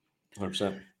versa.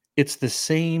 100%. It's the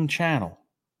same channel.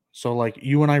 So, like,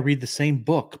 you and I read the same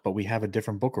book, but we have a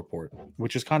different book report,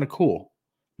 which is kind of cool.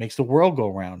 Makes the world go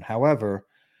round. However,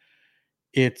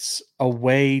 it's a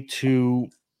way to,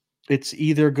 it's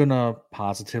either going to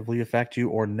positively affect you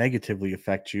or negatively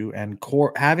affect you. And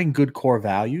having good core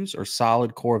values or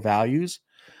solid core values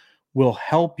will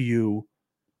help you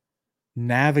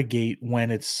navigate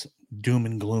when it's doom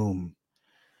and gloom.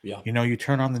 Yeah. You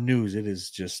turn on the news, it is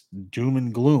just doom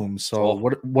and gloom. So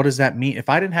Oh. what does that mean? If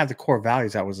I didn't have the core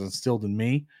values that was instilled in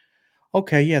me,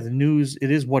 okay, yeah, the news, it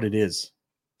is what it is.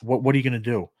 What are you going to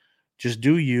do? Just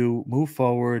do you, move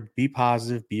forward, be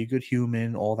positive, be a good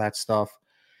human, all that stuff.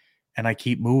 And I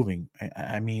keep moving.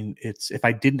 I mean, it's, if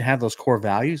I didn't have those core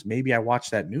values, maybe I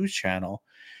watch that news channel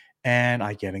and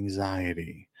I get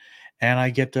anxiety and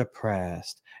I get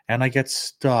depressed and I get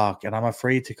stuck and I'm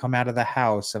afraid to come out of the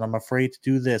house and I'm afraid to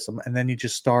do this. And then you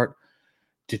just start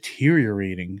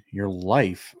deteriorating your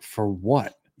life for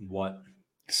what? What?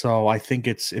 So I think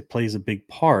it plays a big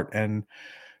part. And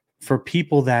for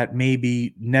people that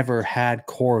maybe never had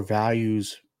core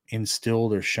values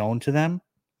instilled or shown to them,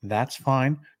 that's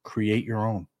fine. Create your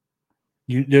own.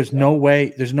 There's no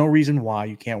way, there's no reason why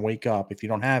you can't wake up if you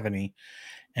don't have any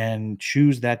and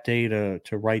choose that day to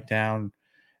write down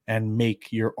and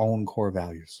make your own core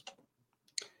values.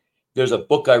 There's a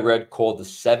book I read called The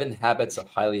 7 Habits of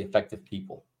Highly Effective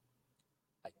People.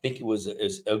 I think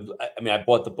I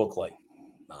bought the book like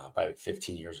probably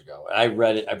 15 years ago. And I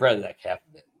read it. I've read like half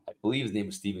of it. I believe his name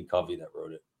was Stephen Covey that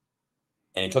wrote it.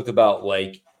 And it talked about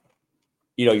like,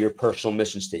 your personal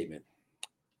mission statement,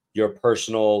 your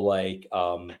personal, like,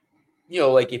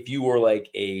 like if you were like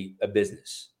a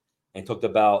business, and talked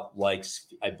about like,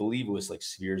 I believe it was like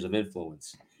spheres of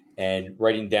influence, and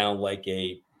writing down like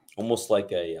almost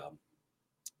like a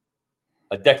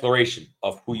declaration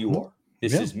of who you are.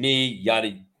 This is me,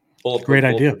 yada, bullet Great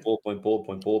point, idea. bullet point, bullet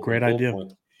point, bullet point, Great bullet idea.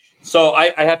 point. So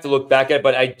I have to look back at it,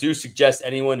 but I do suggest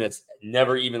anyone that's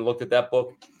never even looked at that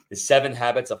book, The 7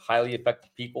 Habits of Highly Effective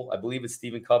People. I believe it's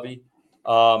Stephen Covey.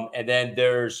 And then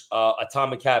there's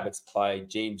Atomic Habits by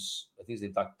James, I think his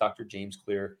name Dr. James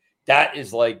Clear. That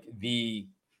is like the,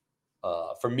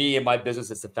 for me in my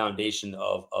business, it's the foundation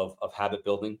of habit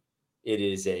building. It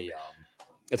is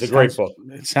it's a great book.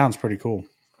 It sounds pretty cool.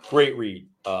 Great read.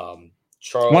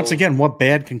 Charles. Once again, what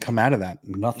bad can come out of that?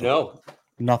 Nothing.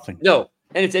 Nothing. No.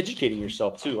 And it's educating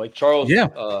yourself too. Like Charles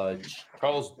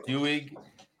Duhigg,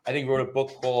 I think, wrote a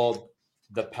book called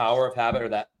The Power of Habit, or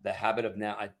The Habit of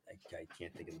Now. I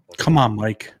can't think of the book. Come on,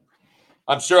 Mike.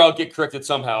 I'm sure I'll get corrected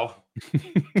somehow.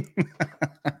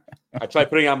 I tried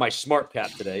putting on my smart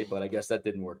cap today, but I guess that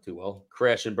didn't work too well.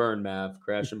 Crash and burn, Mav.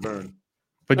 Crash and burn.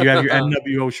 But you have your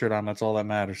NWO shirt on. That's all that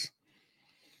matters.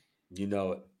 You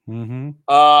know it. Mm-hmm.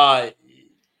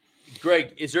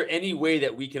 Greg, is there any way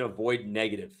that we can avoid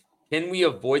negative? Can we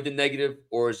avoid the negative,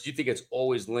 or do you think it's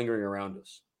always lingering around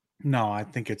us? No, I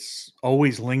think it's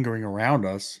always lingering around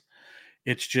us.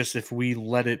 It's just if we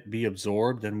let it be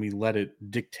absorbed and we let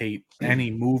it dictate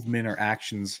any movement or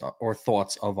actions or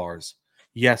thoughts of ours.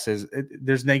 Yes,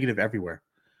 there's negative everywhere.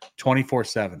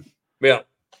 24/7. Yeah.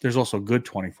 There's also good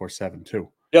 24/7 too.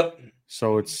 Yep.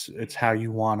 So it's how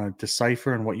you want to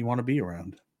decipher and what you want to be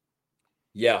around.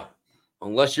 Yeah.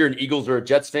 Unless you're an Eagles or a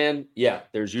Jets fan, yeah,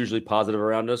 there's usually positive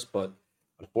around us. But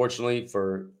unfortunately,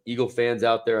 for Eagle fans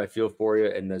out there, I feel for you.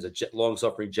 And as a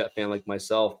long-suffering Jet fan like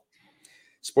myself,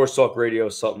 sports talk radio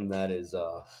is something that is,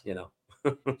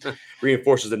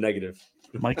 reinforces the negative.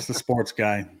 Mike's the sports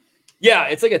guy. Yeah,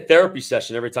 it's like a therapy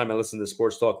session every time I listen to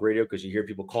sports talk radio because you hear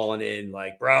people calling in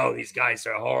like, bro, these guys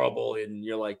are horrible. And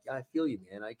you're like, I feel you,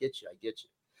 man. I get you.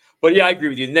 But yeah, I agree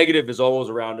with you. The negative is always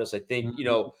around us. I think,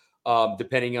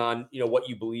 depending on, what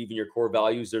you believe in your core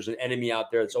values, there's an enemy out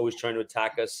there that's always trying to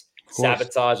attack us,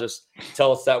 sabotage us,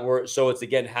 tell us that we're, so it's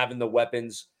again, having the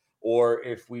weapons, or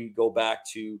if we go back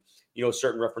to,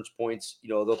 certain reference points,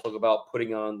 they'll talk about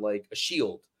putting on like a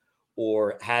shield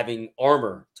or having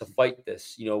armor to fight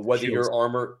this, whether your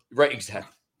armor, right,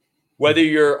 exactly. Whether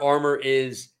your armor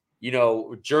is,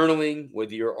 journaling,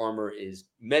 whether your armor is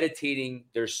meditating,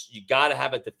 you got to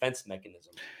have a defense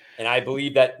mechanism. And I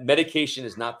believe that medication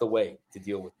is not the way to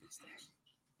deal with these things.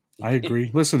 I agree.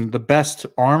 Listen, the best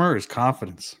armor is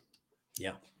confidence.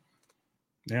 Yeah.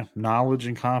 Yeah. Knowledge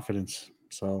and confidence.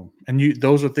 So, and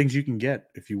those are things you can get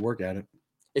if you work at it.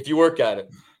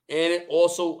 And it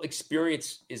also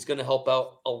experience is going to help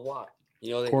out a lot.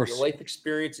 Your life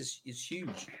experience is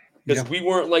huge because we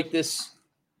weren't like this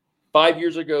 5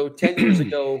 years ago, 10 years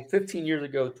ago, 15 years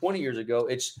ago, 20 years ago.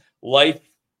 It's life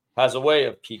has a way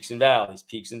of peaks and valleys.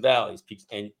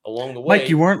 And along the way. Mike,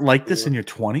 you weren't like this in your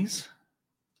 20s?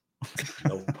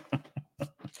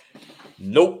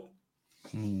 Nope.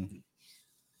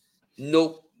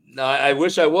 Nope. No, I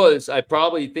wish I was. I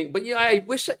probably think, but I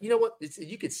wish, what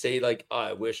you could say like, oh,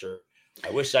 I wish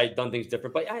I'd done things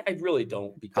different, but I really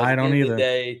don't, because I don't at the end either. of the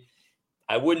day,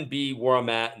 I wouldn't be where I'm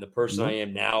at and the person I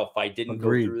am now if I didn't go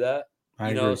through that.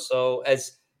 Agree. So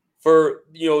as for,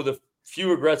 the few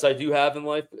regrets I do have in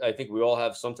life, I think we all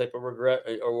have some type of regret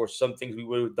or some things we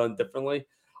would have done differently.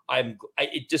 We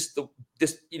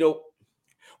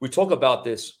talk about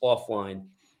this offline.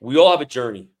 We all have a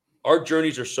journey. Our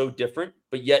journeys are so different,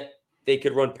 but yet they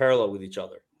could run parallel with each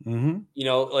other.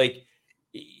 Like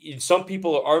some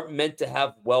people aren't meant to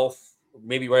have wealth,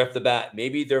 maybe right off the bat.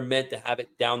 Maybe they're meant to have it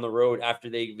down the road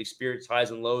after they've experienced highs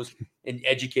and lows and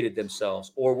educated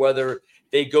themselves, or whether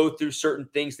they go through certain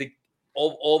things that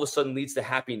all of a sudden leads to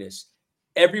happiness.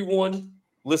 Everyone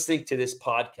listening to this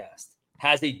podcast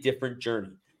has a different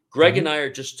journey. Greg and I are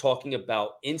just talking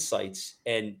about insights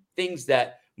and things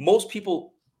that most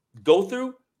people go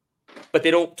through, but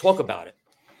they don't talk about it.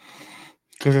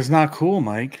 Because it's not cool,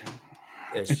 Mike.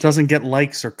 It doesn't get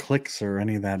likes or clicks or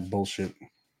any of that bullshit.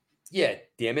 Yeah,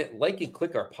 damn it. Like and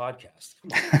click our podcast.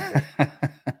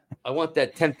 I want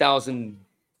that 10,000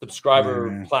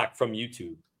 subscriber plaque from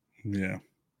YouTube. Yeah.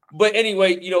 But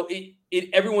anyway,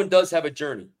 everyone does have a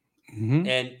journey.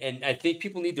 And I think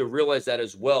people need to realize that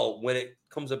as well when it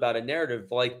comes about a narrative.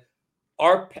 Like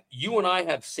you and I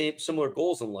have similar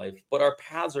goals in life, but our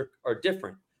paths are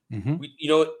different.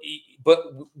 We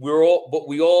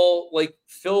all, like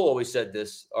Phil always said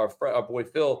this, our boy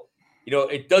Phil,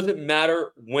 it doesn't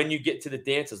matter when you get to the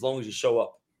dance as long as you show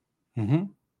up. And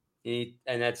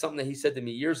that's something that he said to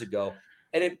me years ago.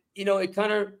 And it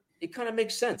kind of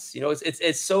makes sense.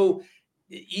 It's so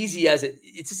easy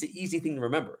it's just an easy thing to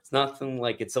remember. It's nothing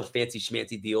like it's some fancy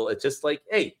schmancy deal. It's just like,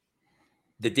 hey,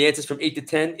 the dance is from 8 to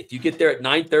 10. If you get there at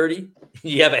 9:30,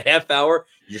 you have a half hour,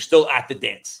 you're still at the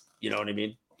dance. You know what I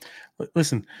mean?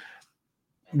 Listen,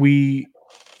 we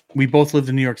both lived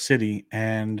in New York City,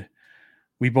 and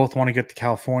we both want to get to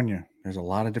California. There's a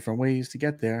lot of different ways to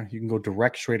get there. You can go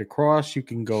direct straight across. You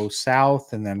can go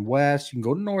south and then west. You can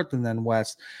go north and then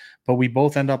west. But we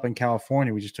both end up in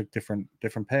California. We just took different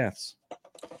paths.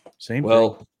 Same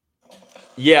thing.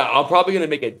 Yeah, I'm probably going to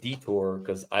make a detour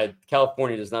because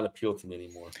California does not appeal to me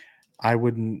anymore. I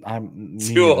wouldn't. I'm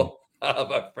cool.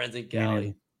 My friends in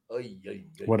Cali.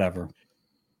 Whatever.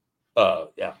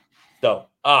 Yeah. So,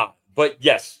 but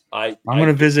yes, I'm going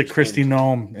to visit Christy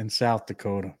Nome in South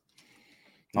Dakota.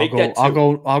 I'll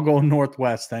go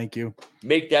northwest. Thank you.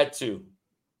 Make that too.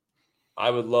 I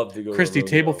would love to go. Christy,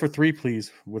 table for 3,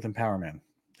 please, with EmpowerMAN.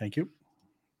 Thank you.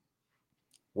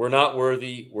 We're not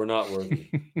worthy. We're not worthy.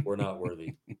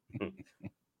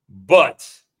 But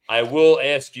I will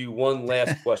ask you one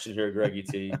last question here, Greggy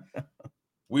T.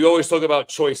 We always talk about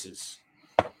choices.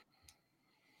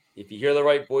 If you hear the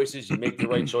right voices, you make the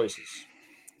right choices.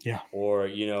 Yeah. Or,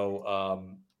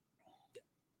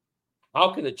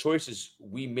 how can the choices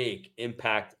we make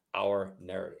impact our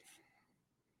narrative?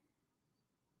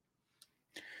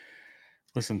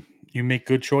 Listen, you make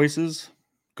good choices,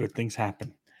 good things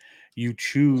happen. you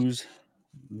choose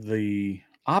the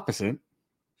opposite,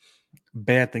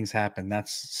 bad things happen.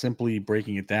 That's simply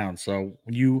breaking it down. So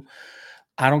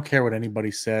I don't care what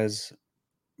anybody says.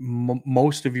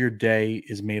 Most of your day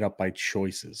is made up by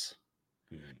choices.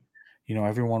 Mhm.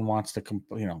 Everyone wants to,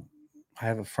 I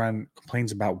have a friend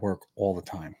complains about work all the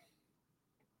time.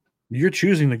 You're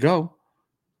choosing to go.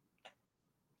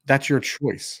 That's your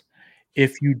choice.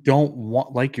 If you don't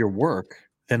like your work,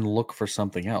 then look for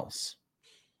something else.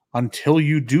 Until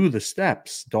you do the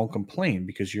steps, don't complain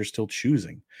because you're still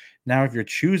choosing. Now, if you're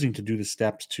choosing to do the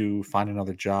steps to find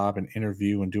another job and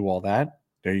interview and do all that,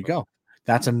 there you go.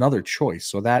 That's another choice.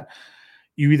 So that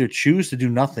you either choose to do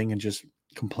nothing and just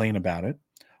complain about it,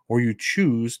 or you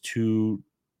choose to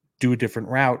do a different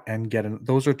route and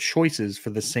those are choices for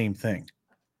the same thing.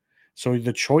 So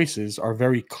the choices are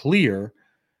very clear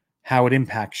how it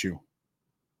impacts you.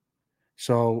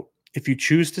 So if you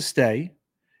choose to stay,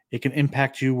 it can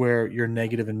impact you where you're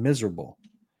negative and miserable.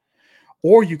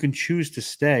 Or you can choose to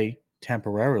stay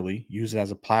temporarily, use it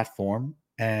as a platform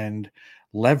and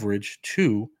leverage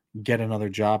to get another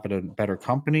job at a better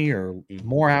company or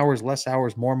more hours, less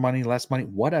hours, more money, less money,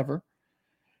 whatever.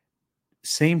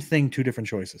 Same thing, two different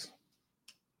choices.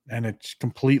 And it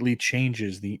completely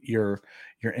changes your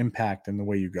impact and the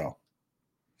way you go.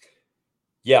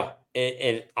 Yeah,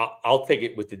 and I'll take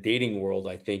it with the dating world.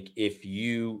 I think if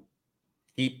you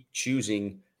keep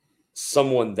choosing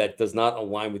someone that does not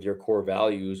align with your core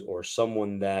values, or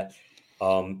someone that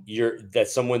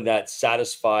someone that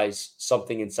satisfies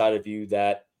something inside of you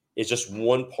that is just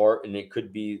one part, and it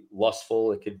could be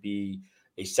lustful, it could be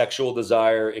a sexual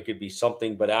desire, it could be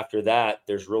something, but after that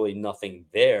there's really nothing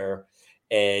there,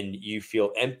 and you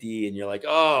feel empty, and you're like,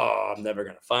 oh, I'm never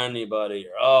going to find anybody,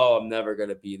 or oh, I'm never going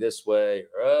to be this way,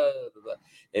 or blah, blah.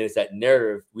 And it's that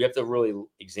narrative. We have to really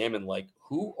examine, like,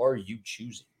 who are you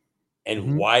choosing? And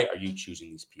Mhm. why are you choosing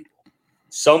these people?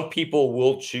 Some people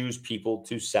will choose people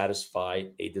to satisfy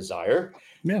a desire,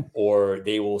 Yeah. or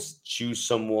they will choose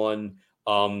someone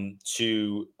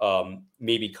to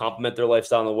maybe complement their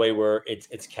lifestyle in a way where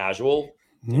it's casual,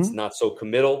 it's Mhm. not so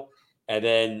committal. And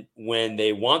then when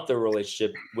they want the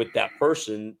relationship with that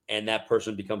person and that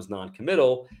person becomes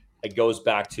non-committal, it goes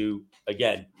back to,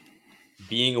 again,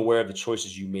 being aware of the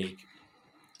choices you make,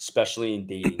 especially in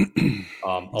dating.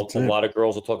 A That's it. lot of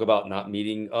girls will talk about not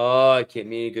meeting. Oh, I can't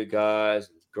meet any good guys.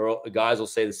 Guys will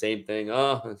say the same thing.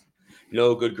 Oh,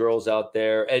 no good girls out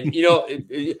there. And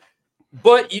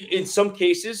but in some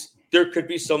cases there could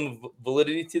be some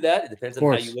validity to that. It depends Of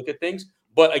on how you course. look at things.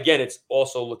 But again, it's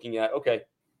also looking at, okay,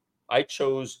 I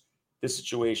chose this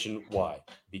situation. Why?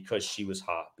 Because she was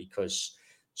hot. Because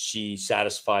she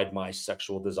satisfied my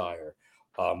sexual desire.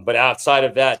 But outside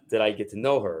of that, did I get to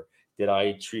know her? Did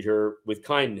I treat her with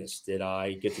kindness? Did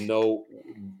I get to know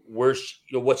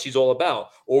what she's all about,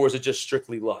 or was it just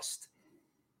strictly lust?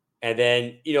 And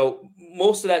then,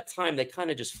 most of that time, that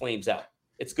kind of just flames out.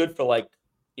 It's good for, like,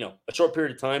 a short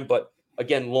period of time, but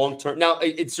again, long term. Now,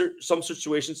 in some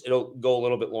situations, it'll go a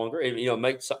little bit longer. It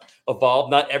might evolve.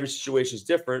 Not every situation is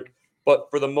different, but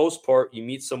for the most part, you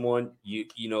meet someone, you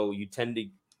tend to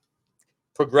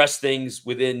progress things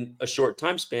within a short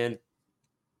time span.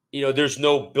 There's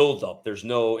no buildup, there's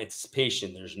no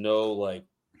anticipation, there's no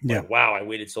Yeah. wow, I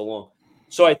waited so long.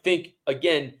 So I think,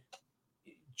 again,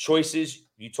 choices,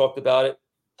 you talked about it,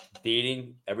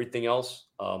 dating, everything else.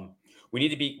 We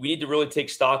need to really take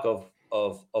stock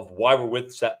of why we're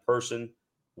with that person,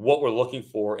 what we're looking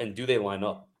for, and do they line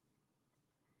up?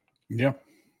 Yeah.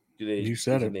 You Does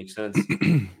said it it. make sense?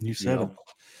 You You said it.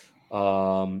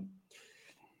 know?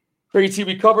 Great. See,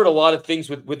 we covered a lot of things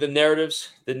with the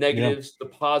narratives, the Yeah. negatives, the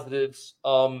positives.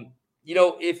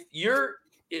 If you're,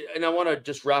 and I want to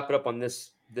just wrap it up on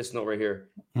this note right here.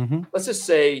 Mhm. Let's just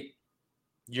say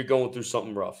you're going through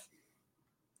something rough,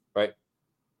 right?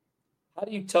 How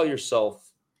do you tell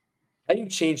yourself? How do you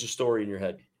change the story in your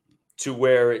head to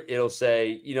where it'll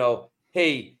say,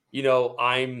 hey,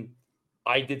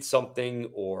 I did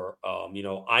something, or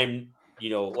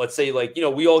let's say, like,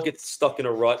 we all get stuck in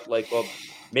a rut, like, oh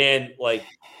man, like,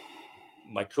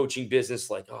 my coaching business,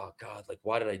 like, oh God, like,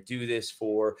 why did I do this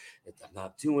for? If I'm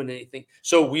not doing anything.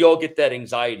 So we all get that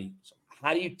anxiety. So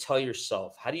how do you tell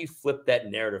yourself? How do you flip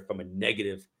that narrative from a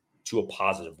negative to a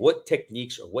positive? What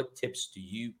techniques or what tips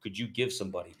could you give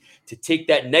somebody to take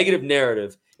that negative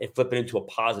narrative and flip it into a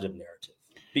positive narrative?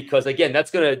 Because again,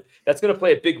 that's gonna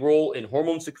play a big role in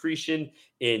hormone secretion,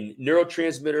 in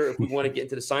neurotransmitter. If we want to get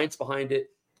into the science behind it,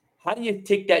 how do you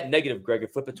take that negative, Greg,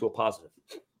 and flip it to a positive?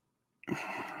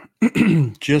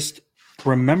 Just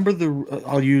remember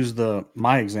I'll use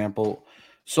my example.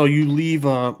 So you leave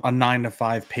a 9 to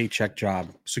 5 paycheck job,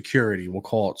 security, we'll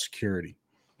call it security.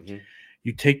 Mhm.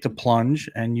 You take the plunge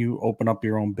and you open up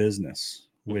your own business,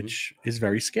 Mhm. which is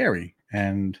very scary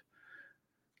and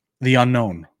the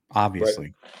unknown, Right.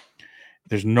 obviously.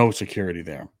 There's no security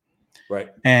there. Right.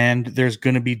 And there's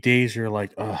going to be days you're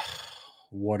like, ugh,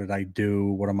 what did I do?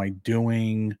 What am I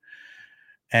doing?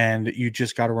 And you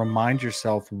just got to remind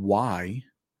yourself why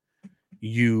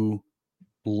you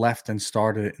left and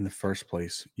started it in the first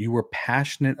place. You were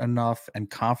passionate enough and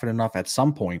confident enough at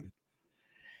some point.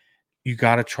 You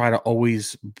got to try to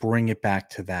always bring it back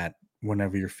to that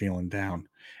whenever you're feeling down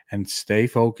and stay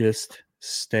focused,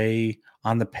 stay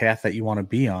on the path that you want to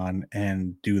be on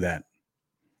and do that.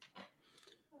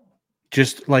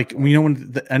 Just like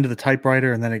when the end of the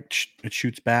typewriter and then it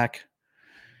shoots back.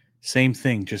 Same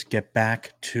thing. Just get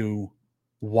back to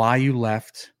why you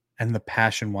left and the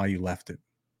passion why you left it.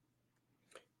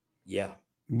 Yeah.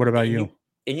 What about And you?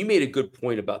 you made a good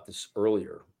point about this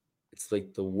earlier. It's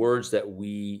like the words that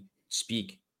we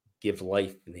speak give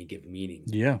life and they give meaning,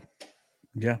 Yeah.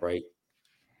 Yeah. right?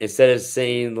 Instead of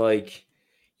saying like,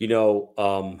 you know,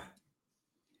 um,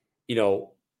 you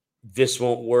know, this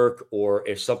won't work, or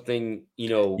if something,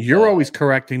 You're always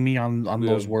correcting me on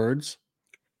those um, words.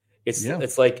 it's Yeah.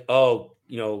 it's like, oh,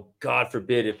 God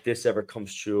forbid if this ever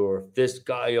comes true, or if this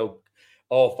guy, oh,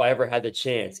 if I ever had the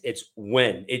chance, it's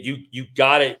when it you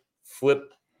gotta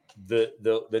flip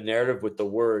the narrative with the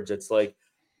words. It's like,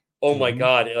 oh my Mhm.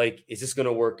 God, like, is this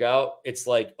gonna work out? It's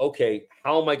like, okay,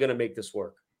 how am I gonna make this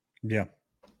work? Yeah.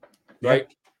 Yeah.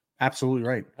 Right? Absolutely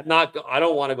right. I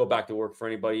don't want to go back to work for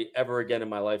anybody ever again in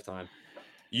my lifetime.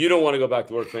 You don't want to go back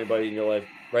to work for anybody in your life,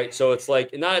 right? So it's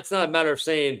like, it's not a matter of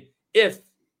saying if,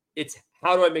 it's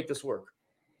how do I make this work?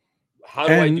 How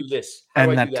do I And do this? How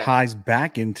do I and do that that? ties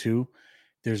back into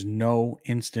there's no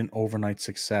instant overnight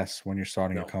success when you're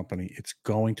starting a No. company. It's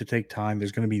going to take time.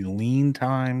 There's going to be lean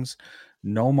times,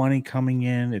 no money coming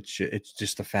in. It's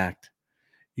just a fact.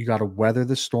 You got to weather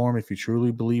the storm if you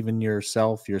truly believe in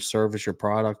yourself, your service, your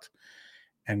product,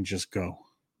 and just go.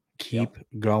 Yep.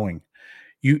 Keep going.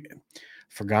 You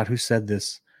forgot who said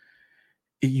this.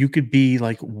 You could be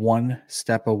like one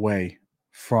step away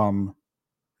from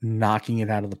knocking it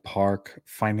out of the park,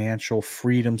 financial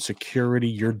freedom, security,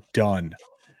 you're done.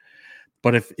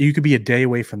 But if you could be a day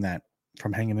away from that,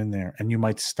 from hanging in there, and you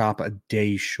might stop a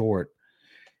day short.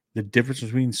 The difference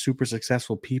between super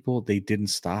successful people, they didn't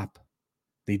stop.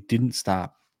 They didn't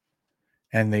stop.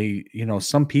 And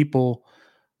some people,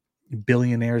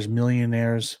 billionaires,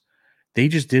 millionaires, they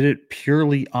just did it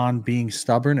purely on being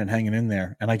stubborn and hanging in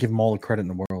there. And I give them all the credit in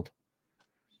the world.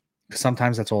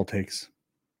 Sometimes that's all it takes.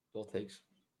 All it takes.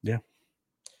 Yeah.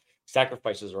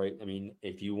 Sacrifices, right? I mean,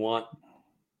 if you want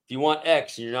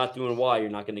X and you're not doing Y, you're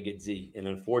not going to get Z. And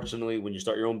unfortunately, when you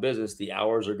start your own business, the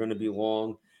hours are going to be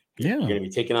long. You're Yeah. going to be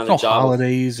taking on There's a no job of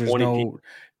holidays. There's 20 people. no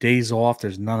days off.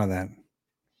 There's none of that.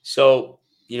 So,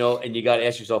 and you got to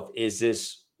ask yourself, is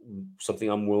this something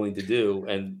I'm willing to do?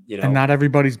 And, And not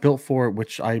everybody's built for it,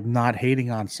 which I'm not hating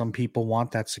on. Some people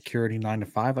want that security 9 to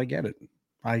 5. I get it.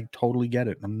 I totally get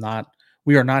it.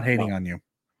 We are not hating no, on you.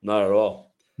 not at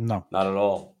all. No. Not at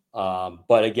all.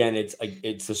 But again,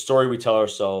 it's the story we tell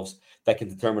ourselves that can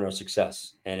determine our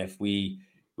success. And if we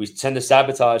tend to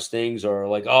sabotage things, or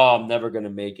like, oh, I'm never going to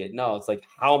make it. No, it's like,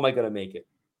 how am I going to make it?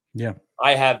 Yeah.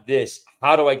 I have this.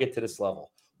 How do I get to this level?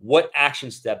 What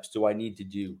action steps do I need to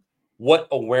do? What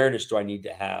awareness do I need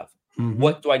to have? Mm-hmm.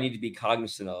 What do I need to be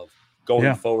cognizant of going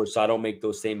Yeah. forward so I don't make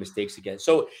those same mistakes again?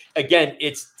 So again,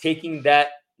 it's taking that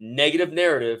negative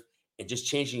narrative and just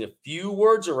changing a few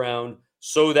words around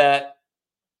so that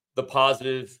the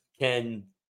positive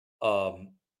um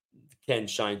can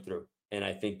shine through. And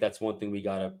I think that's one thing we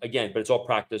gotta, again, but it's all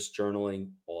practice, journaling,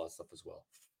 all that stuff as well.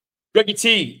 Greggy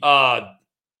T,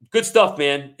 good stuff,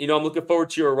 man. I'm looking forward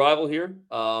to your arrival here,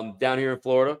 down here in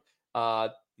Florida. Uh,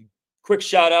 quick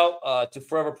shout out to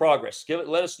Forever Progress.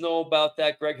 Let us know about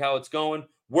that, Greg, how it's going.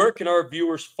 Where can our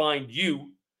viewers find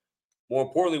you? More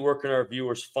importantly, where can our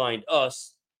viewers find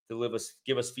us to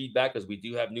give us feedback, as we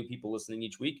do have new people listening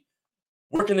each week?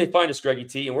 Where can they find us, Greggy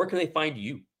T, and where can they find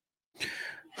you?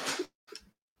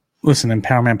 Listen,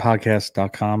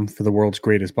 EmpowerManPodcast.com for the world's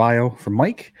greatest bio for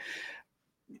Mike.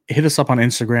 Hit us up on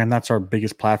Instagram. That's our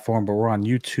biggest platform, but we're on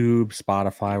YouTube,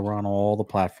 Spotify. We're on all the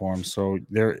platforms. So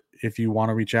if you want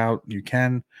to reach out, you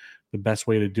can. The best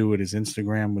way to do it is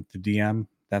Instagram with the DM.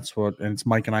 And it's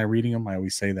Mike and I reading them. I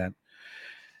always say that.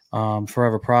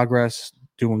 Forever Progress,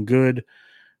 doing good.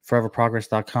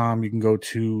 ForeverProgress.com. You can go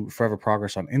to Forever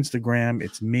Progress on Instagram.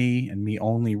 It's me and me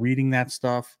only reading that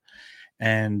stuff.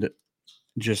 And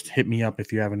just hit me up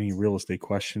if you have any real estate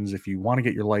questions. If you want to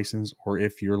get your license, or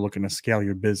if you're looking to scale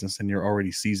your business and you're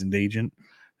already seasoned agent,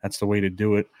 that's the way to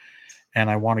do it. And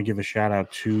I want to give a shout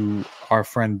out to our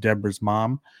friend Deborah's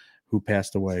mom, who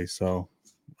passed away. So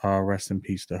rest in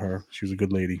peace to her. She was a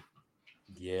good lady.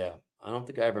 Yeah, I don't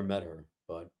think I ever met her,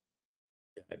 but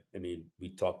I mean, we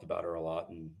talked about her a lot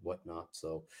and whatnot.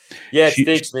 So, yeah, it She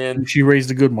stinks, man. she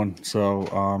raised a good one. So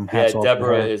Yeah, hats off to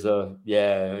Deborah her. is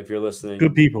if you're listening,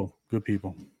 Good people. Good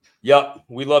people. yep,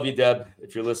 we love you, Deb.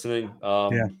 If you're listening,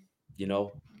 Yeah. you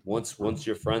know, once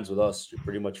you're friends with us, you're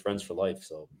pretty much friends for life.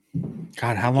 So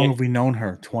God, you how long can't. have we known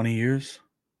her? 20 years?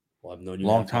 Well, I've known you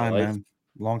Long half my time, life. man.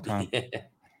 Long time.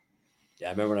 Yeah,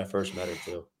 I remember when I first met her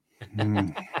too.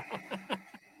 Mm,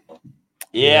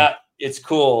 yeah. Yeah, it's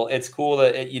cool. It's cool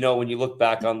that when you look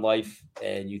back on life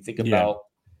and you think Yeah. about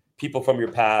people from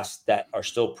your past that are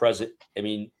still present. I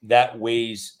mean, that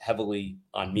weighs heavily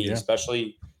on me, Yeah.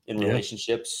 especially in Yeah.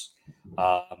 relationships,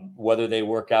 whether they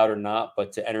work out or not.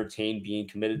 But to entertain being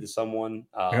committed to someone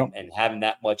Yep. and having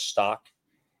that much stock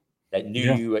that knew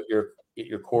Yeah. you at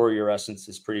your core, your essence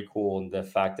is pretty cool. And the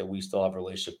fact that we still have a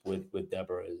relationship with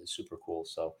Deborah is super cool.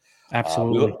 So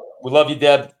Absolutely. we love you,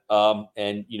 Deb.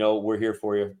 And we're here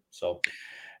for you. So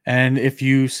And if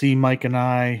you see Mike and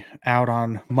I out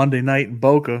on Monday night in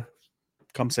Boca,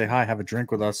 come say hi, have a drink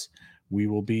with us. We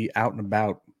will be out and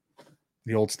about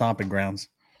the old stomping grounds.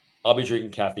 I'll be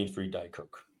drinking caffeine-free Diet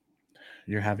Coke.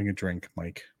 You're having a drink,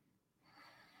 Mike.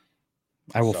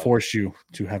 I will So force you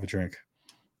to have a drink.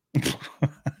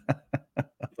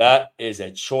 that is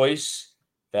a choice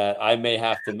that I may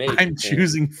have to make. I'm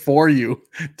choosing for you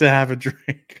to have a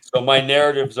drink. So my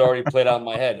narrative's already played out in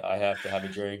my head. I have to have a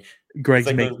drink. Greg's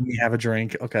like making me have a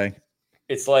drink. Okay.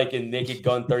 It's like in Naked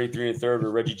Gun 33 and third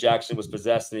where Reggie Jackson was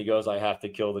possessed and he goes, I have to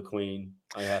kill the queen.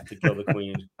 I have to kill the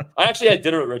queen. I actually had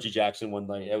dinner with Reggie Jackson one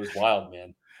night. It was wild,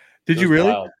 man. Did It you was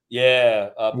really? wild.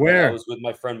 Yeah. I Where? was with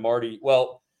my friend Marty.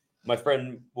 Well, my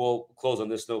friend will close on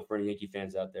this note for any Yankee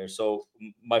fans out there. So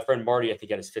my friend Marty, I think,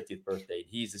 had his 50th birthday.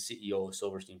 He's the CEO of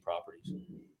Silverstein Properties.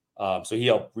 So he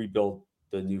helped rebuild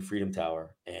the new Freedom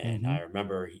Tower. And I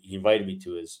remember he invited me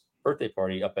to his birthday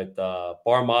party up at Bar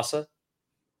Masa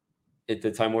at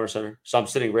the Time Warner Center. So I'm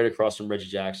sitting right across from Reggie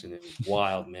Jackson. It was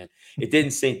wild, man. It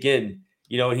didn't sink in,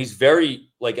 and he's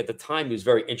very, like, at the time, he was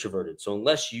very introverted. So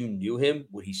unless you knew him,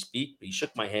 would he speak? But he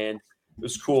shook my hand. It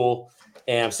was cool.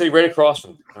 And I'm sitting right across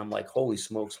from him. And I'm like, holy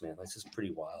smokes, man. This is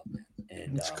pretty wild, man.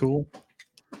 And, That's cool.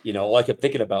 all I kept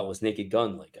thinking about was Naked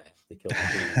Gun. Like, I have to kill the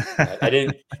queen. I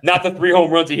didn't, not the 3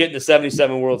 home runs he hit in the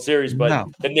 77 World Series, but No,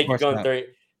 the of Naked course Gun not. 30.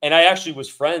 And I actually was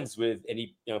friends with, and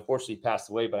he, unfortunately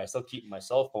passed away, but I still keep my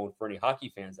cell phone for any hockey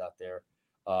fans out there.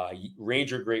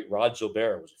 Ranger great Rod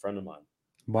Gilbert was a friend of mine.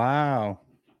 Wow.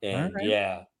 And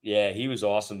right. yeah, he was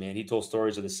awesome, man. He told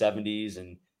stories of the 70s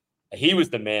and he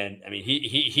was the man. I mean,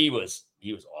 he was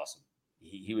awesome.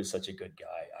 He was such a good guy.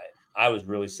 I was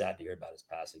really sad to hear about his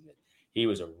passing. That he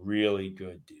was a really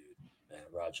good dude, man,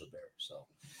 Rod Gilbert. So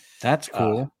That's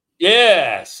cool.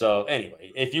 yeah. So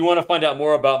anyway, if you want to find out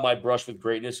more about my brush with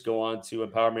greatness, go on to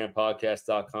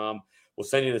empowermanpodcast.com. We'll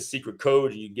send you the secret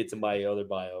code and you can get to my other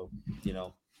bio,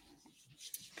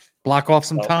 Block off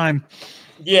some time.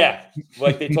 Yeah.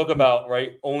 Like they talk about,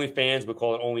 right? Only fans, but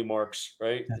call it only marks,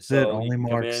 right? That's so it. you Only can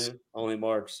come marks. in, only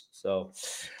marks. So,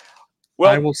 I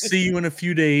well, will see you in a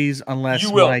few days you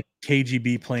unless will. my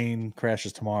KGB plane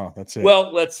crashes tomorrow. That's it.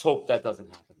 Well, let's hope that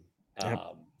doesn't happen.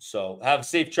 Yep. So have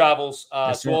safe travels.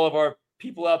 Yes, To sir. all of our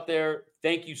people out there,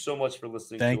 thank you so much for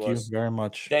listening Thank to you us. very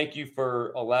much. Thank you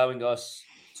for allowing us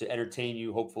to entertain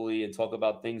you, hopefully, and talk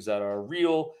about things that are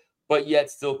real, but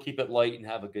yet still keep it light and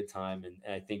have a good time. And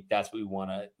I think that's what we want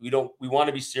to. We want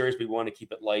to be serious, but we want to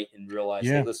keep it light and realize,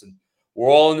 hey, Yeah. listen, we're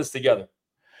all in this together.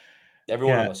 Every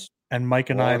one of us. And Mike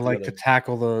and We're all I in like to together.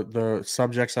 tackle the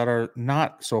subjects that are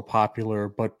not so popular,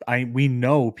 but we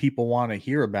know people want to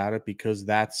hear about it because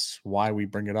that's why we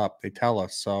bring it up. They tell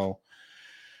us. So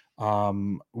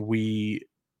we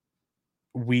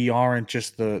aren't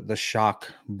just the shock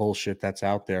bullshit that's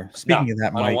out there. No, Speaking of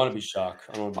that, I don't Mike, want to be shocked.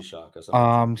 I don't want to be shocked. That's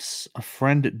not my thing. a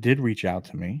friend did reach out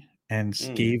to me and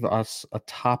Mm, gave us a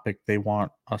topic they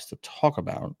want us to talk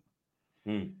about.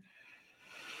 mm.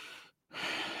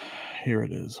 Here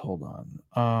it is. Hold on.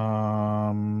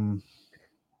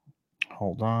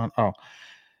 Hold on. Oh,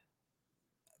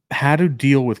 how to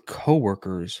deal with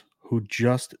coworkers who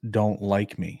just don't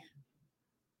like me.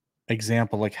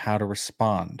 Example, like how to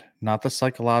respond. Not the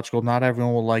psychological, not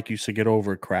everyone will like you, so get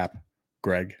over it crap,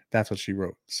 Greg. That's what she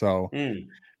wrote. So, Mm.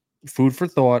 food for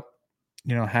thought.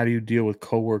 How do you deal with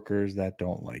coworkers that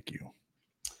don't like you?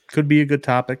 Could be a good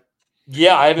topic.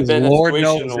 Yeah, I haven't 'Cause been in that Lord situation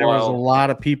knows in a there was a while. lot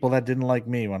of people that didn't like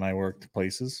me when I worked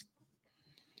places.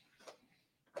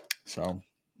 So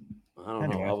I don't know.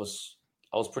 anyway, I was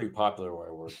pretty popular where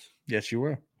I worked. yes, you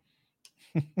were.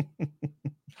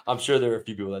 I'm sure there were a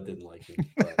few people that didn't like me,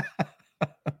 but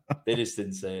they just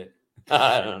didn't say it.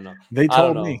 I don't know. They I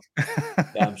don't told me. know.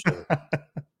 Yeah, I'm sure.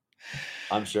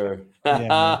 I'm sure.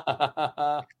 Yeah,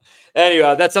 man.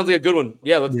 Anyway, that sounds like a good one.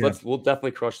 Yeah, Yeah. we'll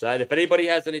definitely crush that. If anybody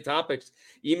has any topics,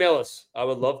 email us. I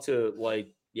would love to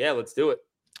let's do it.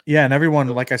 Yeah, and everyone,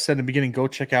 So, like I said in the beginning, go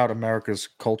check out America's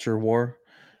Culture War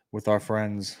with our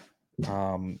friends,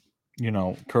 um,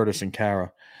 Curtis and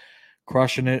Kara,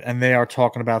 crushing it, and they are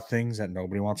talking about things that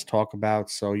nobody wants to talk about.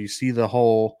 So you see the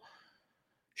whole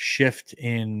shift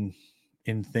in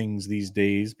things these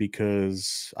days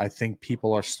because I think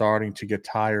people are starting to get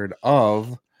tired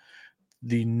of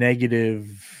the negative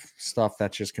stuff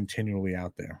that's just continually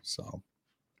out there. So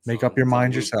make up your it's on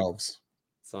mind loop. yourselves.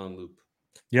 It's on loop.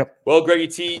 Yep. Well, Greggy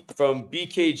T from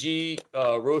BKG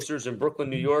Roasters in Brooklyn,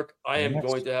 New York. I am Yes.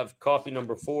 going to have coffee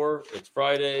number 4. It's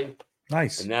Friday,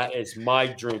 Nice. and that is my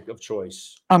drink of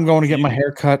choice. I'm going to get my You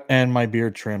hair cut and my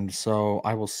beard trimmed, so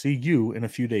I will see you in a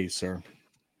few days, sir.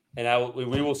 and we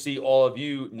will see all of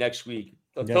you next week.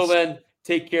 Until Yes. then,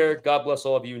 take care. God bless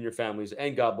all of you and your families,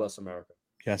 and God bless America.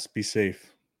 Yes, be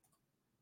safe.